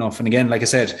talked about it enough. And again, like I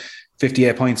said,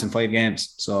 58 points in 5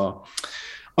 games. So,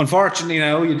 unfortunately,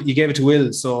 now you gave it to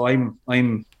Will. So I'm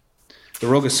the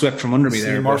rug is swept from under me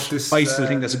there. Murph, I still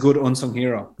think that's a good unsung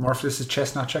hero. Murph, this is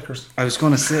chess, not checkers. I was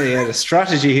going to say, yeah, the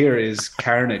strategy here is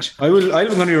carnage. I'm going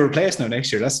to be replaced now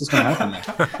next year. That's what's going to happen.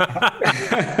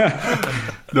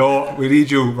 No, we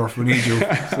need you, Murph. We need you.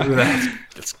 So do that.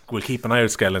 We'll keep an eye out,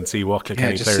 Skehill, and see what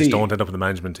Kilkenny players don't end up in the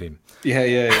management team.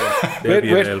 Yeah.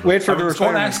 Wait for the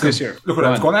retirement this year. Look, I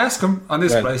was going to ask him on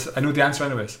this price. I knew the answer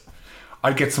anyways.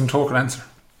 I'd get some token answer.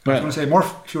 I was going to say,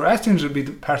 Murph, if you were asked to be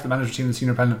part of the manager team in the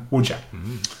senior panel, would you?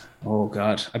 Oh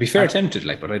God, I'd be fair tempted,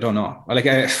 but I don't know.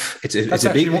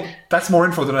 That's more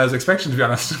info than I was expecting, to be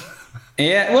honest.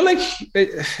 Yeah, well,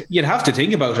 you'd have to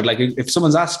think about it. Like, if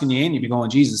someone's asking you in, you'd be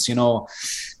going, Jesus,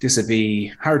 this would be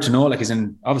hard to know. As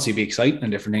in, obviously, it'd be exciting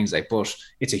and different things. But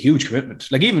it's a huge commitment.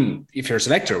 Like, even if you're a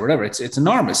selector or whatever, it's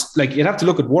enormous. Like, you'd have to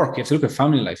look at work, you have to look at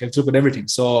family life, you have to look at everything.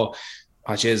 So,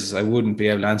 Jesus, I wouldn't be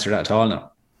able to answer that at all now.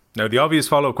 Now, the obvious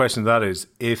follow-up question to that is,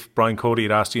 if Brian Cody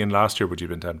had asked you in last year, would you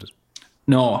have been tempted?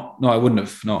 No, I wouldn't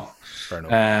have. No. Fair enough.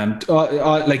 That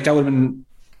would have been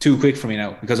too quick for me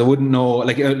now, because I wouldn't know.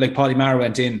 Like Paulie Maher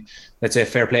went in, let's say,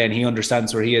 fair play, and he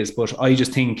understands where he is. But I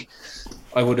just think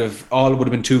it would have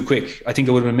been too quick. I think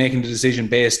I would have been making the decision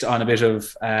based on a bit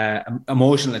of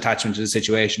emotional attachment to the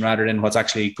situation rather than what's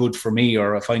actually good for me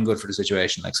or if I'm good for the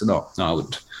situation. So no, I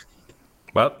wouldn't.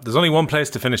 Well, there's only one place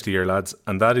to finish the year, lads,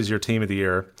 and that is your team of the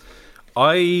year.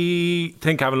 I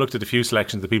think, having looked at a few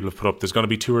selections that people have put up, there's going to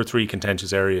be 2 or 3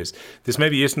 contentious areas. This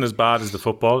maybe isn't as bad as the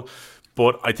football,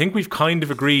 but I think we've kind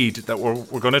of agreed that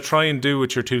we're going to try and do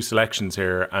with your 2 selections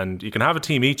here, and you can have a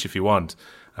team each if you want.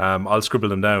 I'll scribble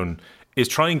them down. Is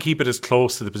try and keep it as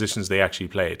close to the positions they actually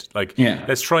played.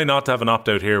 Let's try not to have an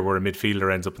opt-out here where a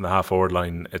midfielder ends up in the half-forward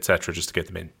line, etc., just to get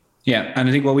them in. Yeah, and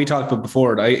I think what we talked about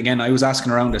before, I was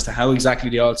asking around as to how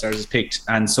exactly the All-Stars is picked.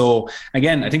 And so,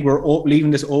 again, I think we're leaving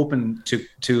this open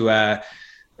to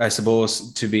I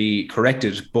suppose, to be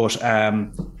corrected. But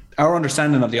our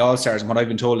understanding of the All-Stars and what I've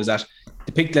been told is that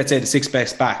to pick, let's say, the 6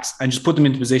 best backs and just put them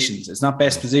into positions. It's not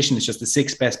best position, it's just the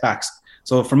 6 best backs.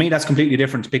 So for me, that's completely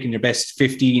different to picking your best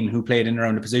 15 who played in and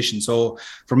around the position. So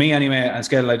for me anyway, and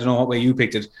Skehill, I don't know what way you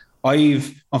picked it.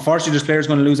 Unfortunately, there's players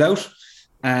going to lose out.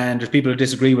 And there's people who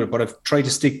disagree with it, but I've tried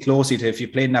to stick closely to if you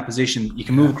played in that position, you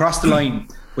can move across the line,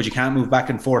 but you can't move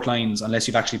back and forth lines unless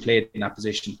you've actually played in that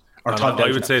position. I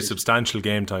would say substantial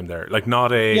game time there. Like, not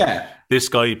this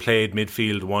guy played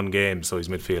midfield 1 game, so he's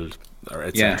midfield, or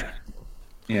etc.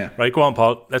 Yeah. Right, go on,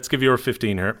 Paul. Let's give you your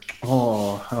 15 here.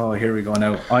 Oh, here we go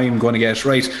now. I'm going to get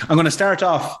right. I'm going to start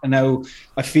off, and now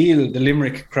I feel the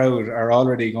Limerick crowd are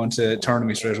already going to turn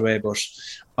me straight away, but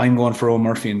I'm going for Owen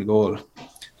Murphy in the goal.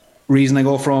 Reason I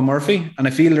go for Owen Murphy, and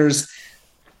I feel there's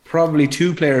probably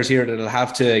 2 players here that I'll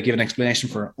have to give an explanation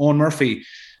for. Owen Murphy,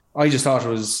 I just thought it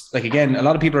was, again, a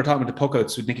lot of people are talking about the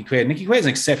puckouts with Nicky Quaid. Nicky Quaid is an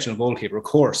exceptional goalkeeper, of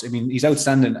course. I mean, he's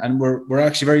outstanding, and we're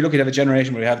actually very lucky to have a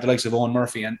generation where we have the likes of Owen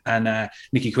Murphy and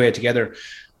Nicky Quaid together.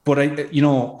 But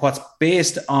what's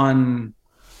based on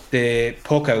the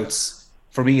puckouts,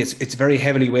 for me, it's very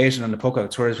heavily weighted on the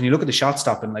puckouts. Whereas when you look at the shot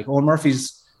stopping, like Owen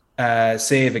Murphy's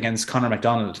save against Conor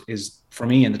McDonald is, for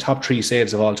me, in the top 3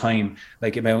 saves of all time,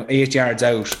 like about 8 yards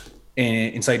out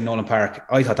inside Nolan Park.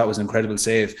 I thought that was an incredible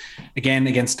save. Again,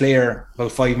 against Clare,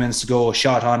 about 5 minutes to go,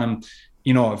 shot on him,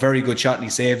 a very good shot, and he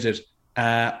saved it.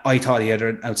 I thought he had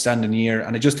an outstanding year,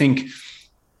 and I just think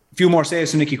few more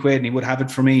saves from Nicky Quaid and he would have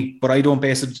it for me, but I don't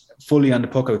base it fully on the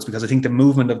puckouts because I think the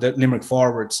movement of the Limerick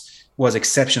forwards was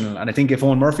exceptional. And I think if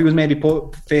Owen Murphy was maybe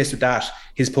faced with that,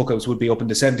 his puckouts would be up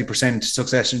into 70%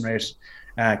 succession rate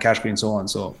category and so on.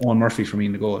 So Owen Murphy for me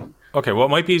in the goal. Okay, well, it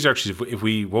might be easier actually if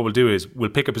what we'll do is we'll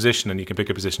pick a position and you can pick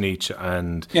a position each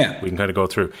and we can kind of go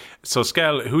through. So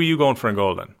Skell, who are you going for in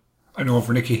goal then? I'm going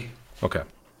for Nicky. Okay.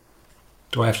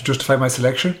 Do I have to justify my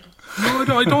selection?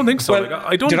 No, I don't think so. Well,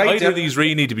 I don't. Either of these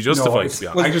really need to be justified. To be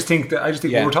honest, I just think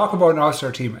when we're talking about an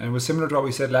All-Star team, and it was similar to what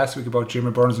we said last week about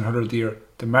Jimmy Burns and Hurler of the Year.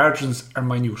 The margins are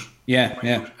minute.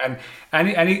 Yeah. And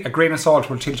a grain of salt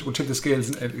will tilt the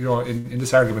scales, in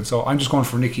this argument. So I'm just going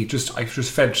for Nicky. I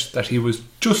just felt that he was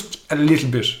just a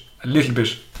little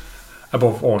bit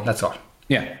above Owen. That's all.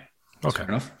 Yeah. Okay. Fair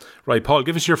enough. Right, Paul,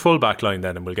 give us your full back line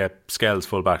then, and we'll get Skell's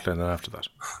full back line then after that.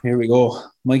 Here we go.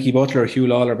 Mikey Butler, Hugh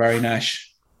Lawler, Barry Nash.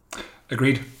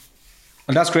 Agreed.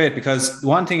 And that's great because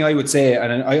one thing I would say,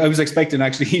 and I was expecting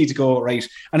actually to go right,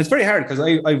 and it's very hard because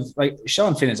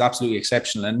Sean Finn is absolutely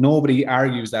exceptional and nobody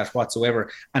argues that whatsoever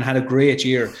and had a great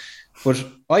year. But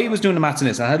I was doing the maths in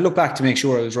this and I had to look back to make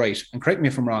sure I was right. And correct me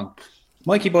if I'm wrong.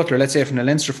 Mikey Butler, let's say from the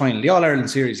Leinster final, the All-Ireland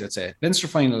series, let's say, Leinster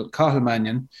final, Cathal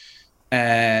Mannion,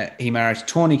 he marked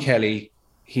Tony Kelly,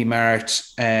 he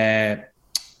marked Graham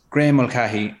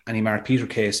Mulcahy, and he marked Peter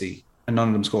Casey, and none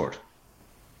of them scored.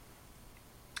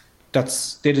 They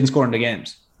didn't score in the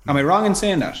games. Am I wrong in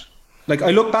saying that? Like,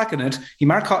 I look back on it, he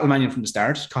marked Cathal Mannion from the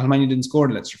start. Cathal Mannion didn't score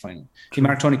in the Leinster final. He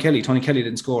marked Tony Kelly. Tony Kelly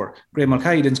didn't score. Graham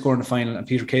Mulcahy didn't score in the final, and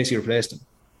Peter Casey replaced him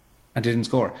and didn't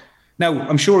score. Now,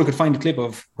 I'm sure we could find a clip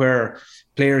of where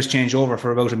players changed over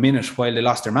for about a minute while they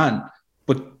lost their man.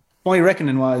 But my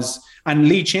reckoning was, and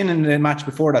Lee Chin in the match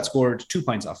before that scored 2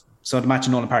 points off. So the match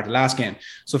in Nolan Park, the last game.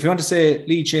 So if you want to say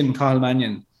Lee Chin, Cathal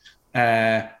Mannion,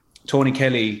 Tony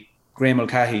Kelly, Graham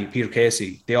Mulcahy, Peter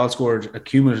Casey, they all scored a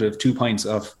cumulative 2 points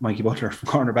of Mikey Butler from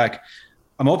cornerback.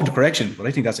 I'm open to correction, but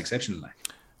I think that's exceptional.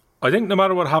 I think no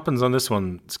matter what happens on this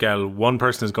one, Skell, one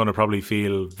person is going to probably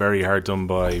feel very hard done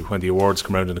by when the awards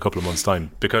come around in a couple of months' time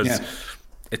because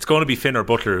it's going to be Finn or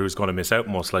Butler who's going to miss out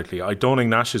most likely. I don't think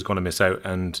Nash is going to miss out,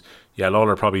 and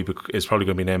Lawler is probably going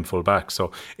to be named full back.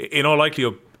 So in all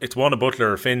likelihood, it's one of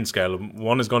Butler or Finn, Skell.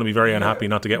 One is going to be very unhappy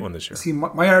not to get one this year. See,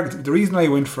 the reason I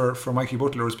went for Mikey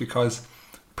Butler was because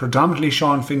predominantly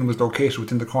Sean Finn was located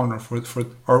within the corner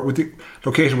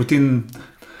located within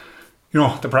the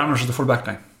parameters of the full back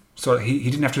line. So he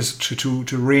didn't have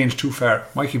to range too far.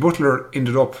 Mikey Butler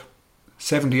ended up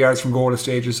 70 yards from goal at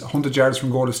stages, 100 yards from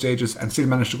goal at stages, and still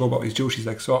managed to go about his duties.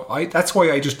 That's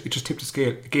why it just tipped the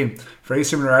scale. Again, very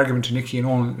similar argument to Nicky and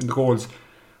Owen in the goals.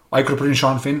 I could have put in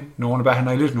Sean Finn, no one a bat an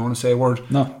eyelid, no one to say a word.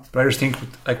 No. But I just think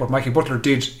what Mikey Butler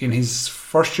did in his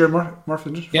first year, Murph,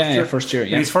 isn't it? First year.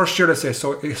 In his first year, let's say.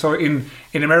 So in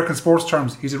American sports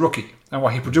terms, he's a rookie. And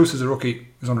what he produces as a rookie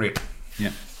is unreal.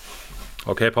 Yeah.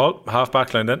 Okay, Paul, half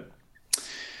back line then.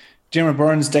 Jimmer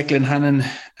Burns, Declan Hannon,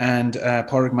 and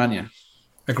Pádraig Mannion.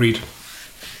 Agreed.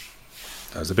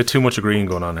 There's a bit too much agreeing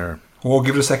going on here. Oh,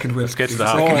 give it a second, Will. Let's get to the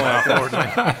half forward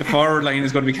line. The forward line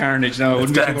is going to be carnage now. I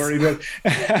wouldn't be too worried about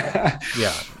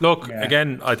it. Look,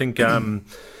 again, I think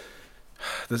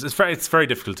it's very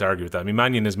difficult to argue with that. I mean,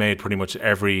 Mannion has made pretty much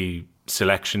every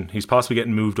selection. He's possibly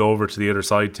getting moved over to the other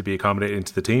side to be accommodated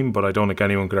into the team, but I don't think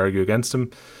anyone could argue against him.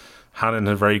 Hannon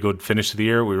had a very good finish to the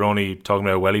year. We were only talking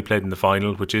about how well he played in the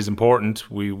final, which is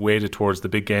important. We weighted towards the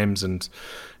big games, and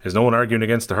there's no one arguing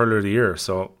against the hurler of the year.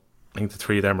 So I think the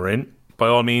three of them are in. By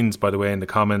all means, by the way, in the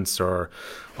comments or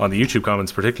on the YouTube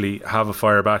comments particularly, have a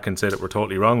fire back and say that we're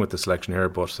totally wrong with the selection here,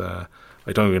 but I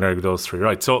don't think we can argue those three.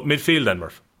 Right, so midfield then,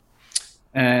 Murph.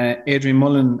 Adrian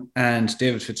Mullen and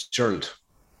David Fitzgerald.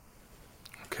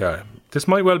 Okay, this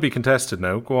might well be contested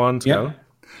now. Go on, Skell.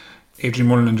 Adrian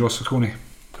Mullen and Joseph Cooney.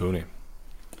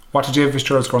 What did David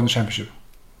Fitzgerald score in the championship?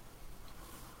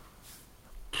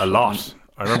 A lot.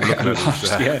 I remember looking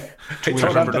at him. I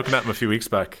remember looking at him a few weeks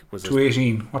back. Was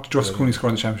 218. What did Joseph Cooney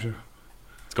score in the championship?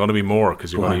 It's going to be more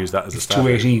because you're going to use that as a stat.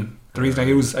 218. The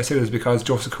reason I said it is because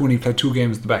Joseph Cooney played 2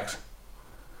 games in the backs.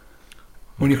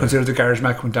 When you consider the Garage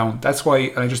Mac went down, that's why.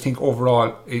 And I just think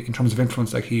overall, in terms of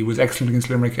influence, he was excellent against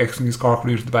Limerick, excellent against Cork when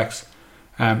he was at the backs.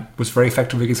 Was very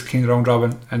effective against the King round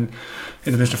robin and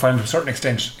in the Leinster final to a certain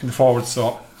extent in the forwards,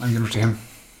 so I'm giving it to him.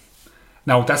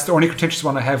 Now that's the only contentious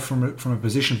one I have from a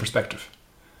position perspective,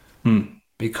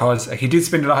 because he did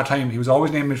spend a lot of time. He was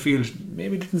always named midfield.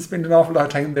 Maybe didn't spend an awful lot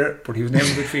of time there, but he was named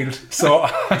midfield. So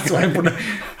that's why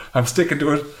I'm sticking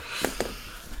to it.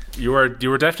 You were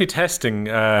definitely testing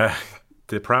the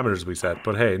parameters we set,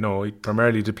 but hey, no, he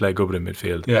primarily did play good in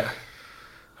midfield. Yeah.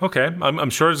 Okay, I'm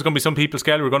sure there's going to be some people,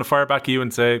 Skehill, who are going to fire back at you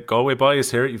and say, Galway bias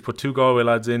here. You've put 2 Galway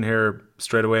lads in here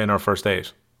straight away in our first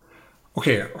 8.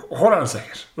 Okay, hold on a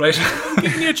second, right?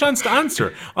 Giving you a chance to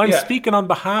answer. I'm speaking on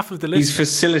behalf of the listeners. He's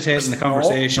facilitating the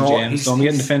conversation, James. Don't be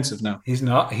getting defensive now. He's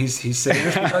not. He's saying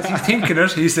it because he's thinking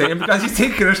it. He's saying it because he's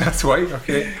thinking it. That's why.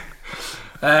 Okay.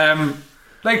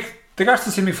 Like they got to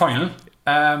the semi-final.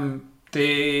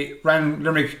 They ran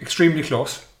Limerick extremely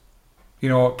close. You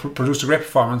know, produced a great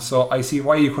performance. So I see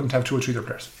why you couldn't have 2 or 3 other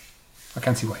players. I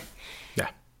can't see why. Yeah.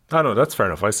 I know, that's fair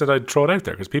enough. I said I'd throw it out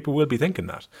there because people will be thinking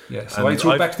that. Yeah, so I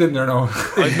threw it back in there now.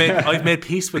 I've made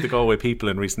peace with the Galway people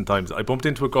in recent times. I bumped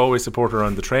into a Galway supporter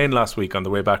on the train last week on the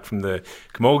way back from the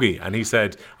Camogie, and he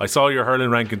said, I saw your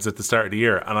hurling rankings at the start of the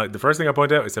year, and the first thing I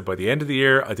pointed out, I said, by the end of the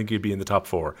year, I think you'd be in the top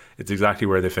 4. It's exactly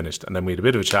where they finished. And then we had a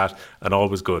bit of a chat, and all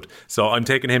was good. So I'm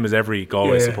taking him as every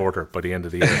Galway supporter by the end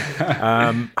of the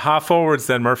year. Half forwards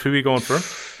then, Murph, who are we going for?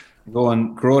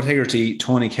 Going Grode Hegarty,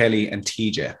 Tony Kelly and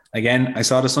TJ. Again, I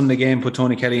saw the Sunday game, put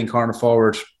Tony Kelly in corner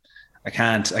forward. I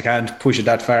can't push it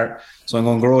that far. So I'm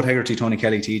going Grode Hegarty, Tony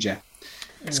Kelly, TJ.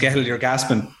 Skehill, you're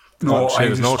gasping. No,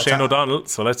 there's no Shane O'Donnell.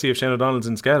 So let's see if Shane O'Donnell's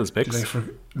in Skehill's picks.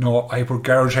 I put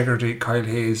Garage Hegarty, Kyle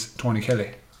Hayes, Tony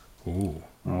Kelly. Ooh.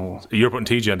 Oh. So you're putting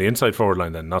TJ on the inside forward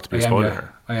line then, not to be a spoiler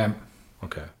here. I am.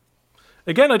 Okay.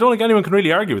 Again, I don't think anyone can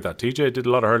really argue with that. TJ did a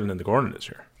lot of hurling in the corner this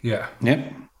year. Yeah.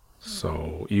 Yep.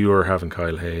 So you are having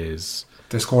Kyle Hayes.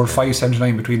 They scored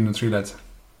 5.79 between the 3 lads.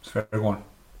 It's fair going.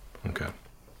 Okay.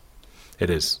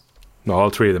 It is. No, all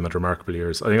 3 of them had remarkable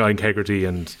years. I think Hegarty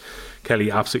and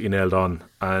Kelly absolutely nailed on.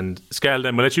 And Skehill,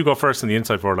 then we'll let you go first on the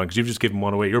inside forward line because you've just given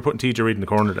one away. You're putting TJ Reid in the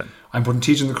corner then. I'm putting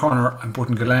TJ in the corner. I'm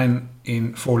putting Galan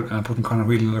in full, and I'm putting Conor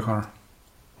Whelan in the corner.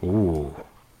 Ooh.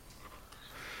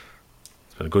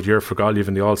 It's been a good year for Galway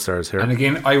in the All-Stars here. And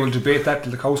again, I will debate that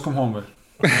till the cows come home with.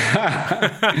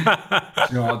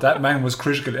 That man was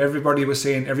critical. Everybody was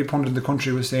saying, every pundit in the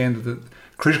country was saying that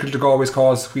critical to Galway's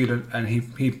cause, Whelan, and he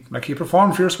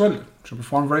performed fierce well. He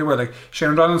performed very well. Like Shane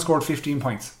O'Donnell scored 15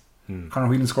 points. Conor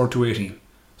Whelan scored 218.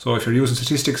 So if you're using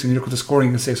statistics and you look at the scoring,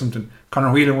 you can say something.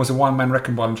 Conor Whelan was a one-man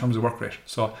wrecking ball in terms of work rate.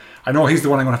 So I know he's the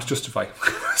one I'm going to have to justify.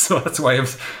 So that's why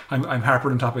I'm harping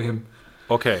on top of him.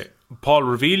 Okay. Paul,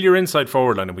 reveal your inside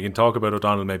forward line and we can talk about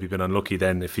O'Donnell maybe been unlucky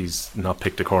then if he's not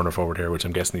picked a corner forward here, which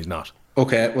I'm guessing he's not.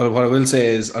 Okay, well what I will say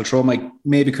is I'll throw my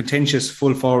maybe contentious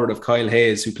full forward of Kyle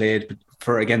Hayes, who played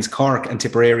against Cork and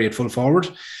Tipperary at full forward.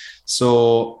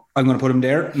 So I'm going to put him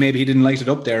there. Maybe he didn't light it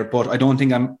up there, but I don't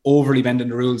think I'm overly bending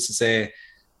the rules to say,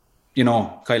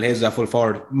 Kyle Hayes is at full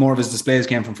forward. More of his displays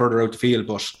came from further out the field,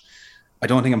 but I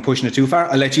don't think I'm pushing it too far.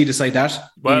 I'll let you decide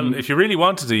that. Well, if you really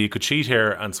wanted to, you could cheat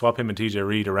here and swap him and TJ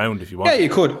Reid around if you want. Yeah, you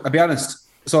could. I'll be honest.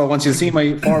 So once you see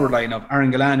my forward line of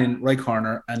Aaron Galan in right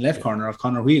corner and left corner of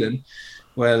Conor Whelan,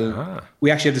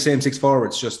 we actually have the same 6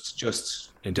 forwards,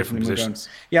 just in different positions.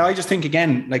 Yeah, I just think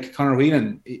again, like Conor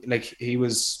Whelan, like he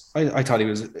was. I thought he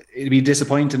was. It'd be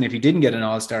disappointing if he didn't get an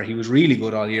All-Star. He was really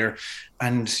good all year,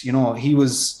 and he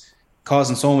was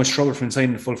causing so much trouble from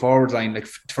inside the full forward line. Like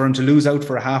for him to lose out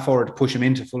for a half hour to push him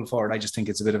into full forward, I just think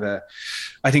it's a bit of a.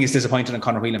 I think it's disappointing on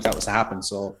Conor Whelan if that was to happen.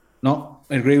 So no,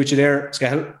 I agree with you there,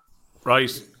 Skehill.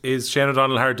 Right, is Shane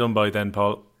O'Donnell hard done by then,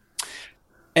 Paul?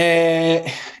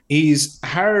 He's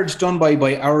hard done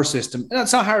by our system.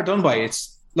 It's not hard done by.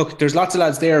 It's look. There's lots of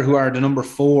lads there who are the number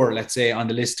 4, let's say, on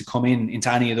the list to come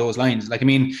into any of those lines. Like I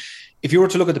mean, if you were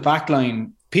to look at the back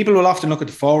line, people will often look at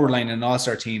the forward line in an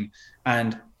All-Star team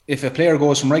and. If a player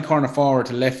goes from right corner forward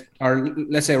to left, or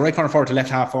let's say right corner forward to left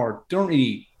half forward, they don't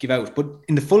really give out. But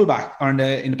in the full back or in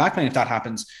the back line, if that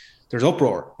happens, there's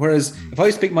uproar. Whereas if I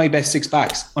was to pick my best 6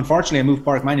 backs, unfortunately I moved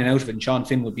Park Mannion out of it and Sean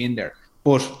Finn would be in there.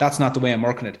 But that's not the way I'm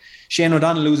working it. Shane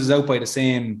O'Donnell loses out by the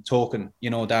same token,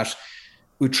 that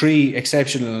with 3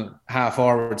 exceptional half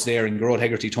forwards there in Grode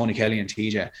Hegarty, Tony Kelly and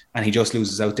TJ, and he just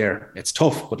loses out there. It's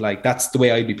tough, but that's the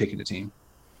way I'd be picking the team.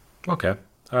 Okay.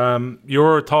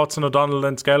 Your thoughts on O'Donnell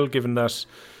and Skehill, given that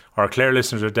our Clare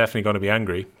listeners are definitely going to be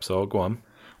angry, so go on.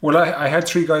 Well, I had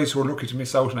 3 guys who were lucky to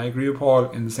miss out, and I agree with Paul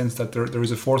in the sense that there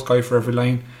is a 4th guy for every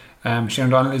line. Shane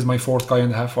O'Donnell is my 4th guy in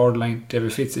the half forward line.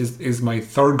 David Fitz is my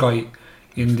 3rd guy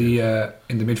in the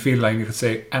midfield line, you could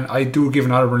say, and I do give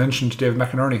an honourable mention to David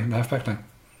McInerney in the half back line.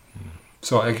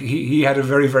 So he had a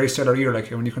very, very stellar year. Like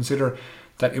when you consider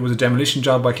that it was a demolition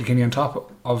job by Kilkenny on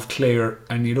top of Clare,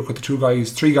 and you look at the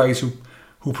 3 guys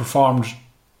who performed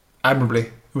admirably.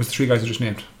 It was the 3 guys I just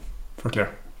named for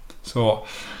Clare. So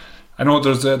I know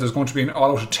there's going to be an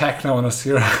all-out attack now on us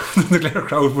here in the Clare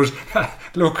crowd, but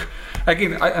look,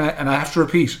 again, I have to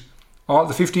repeat, all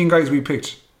the 15 guys we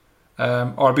picked,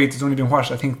 albeit there's only been I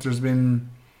think there's been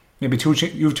maybe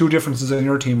you have 2 differences in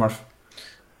your team, Murph.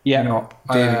 Yeah. You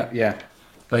know,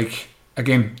 like,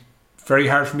 again, very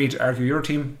hard for me to argue your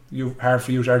team, hard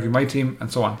for you to argue my team,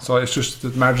 and so on. So it's just the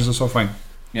margins are so fine.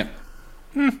 Yeah.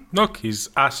 Look, he's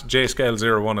at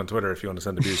jscale01 on Twitter if you want to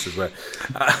send abuse as well.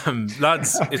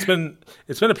 Lads, it's been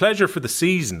a pleasure for the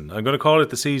season. I'm going to call it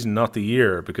the season, not the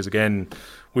year, because again,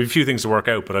 we have a few things to work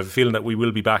out, but I have a feeling that we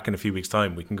will be back in a few weeks'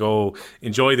 time. We can go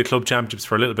enjoy the club championships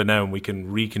for a little bit now, and we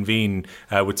can reconvene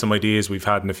with some ideas we've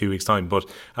had in a few weeks' time. But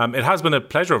it has been a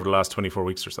pleasure over the last 24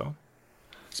 weeks or so.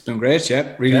 It's been great,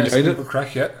 yeah. Really enjoyed it. Good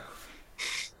crack, yeah.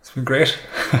 It's been great.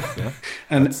 Yeah.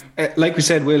 And like we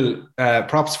said, Will,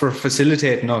 props for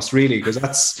facilitating us, really,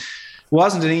 because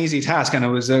wasn't an easy task, and it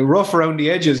was rough around the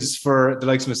edges for the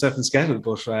likes of myself and Skehill,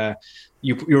 but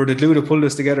you were the glue that pulled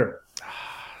us together.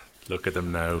 Look at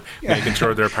them now, making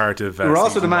sure they're part of. We're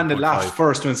also the man that laughed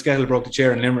first when Skehill broke the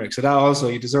chair in Limerick, so that also,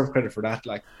 you deserve credit for that.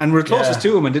 Like, and we're closest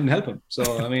to him and didn't help him.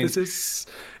 So I mean, this is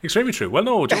extremely true. Well,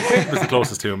 no, Joe Quaid was the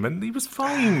closest to him, and he was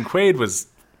fine. Quaid was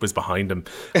behind him.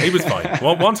 He was fine.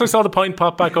 Once I saw the point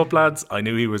pop back up, lads, I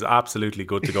knew he was absolutely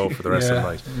good to go for the rest of the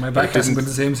night. My back hasn't been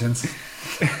the same since.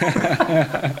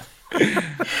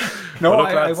 No, well, look,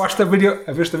 I watched the video.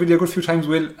 I've watched the video a good few times,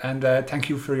 Will, and thank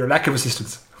you for your lack of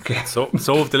assistance. Okay. So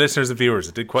have the listeners and viewers.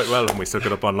 It did quite well when we stuck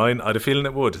it up online. I had a feeling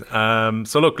it would.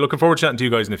 So looking forward to chatting to you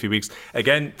guys in a few weeks.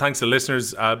 Again, thanks to the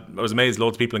listeners. I was amazed,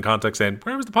 loads of people in contact saying,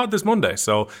 where was the pod this Monday?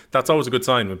 So that's always a good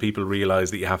sign when people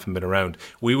realise that you haven't been around.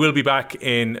 We will be back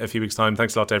in a few weeks' time.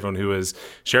 Thanks a lot to everyone who has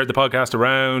shared the podcast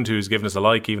around, who's given us a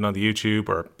like even on the YouTube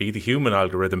or Be the Human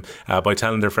algorithm by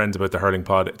telling their friends about the Hurling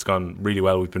pod. It's gone really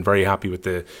well. We've been very happy with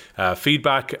the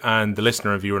feedback and the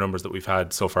listener and viewer numbers that we've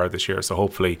had so far this year. So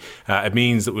hopefully it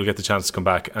means that we'll get the chance to come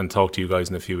back and talk to you guys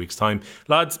in a few weeks' time.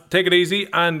 Lads, take it easy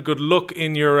and good luck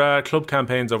in your club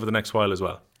campaigns over the next while as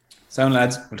well. Sound,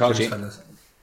 lads. We'll talk to you.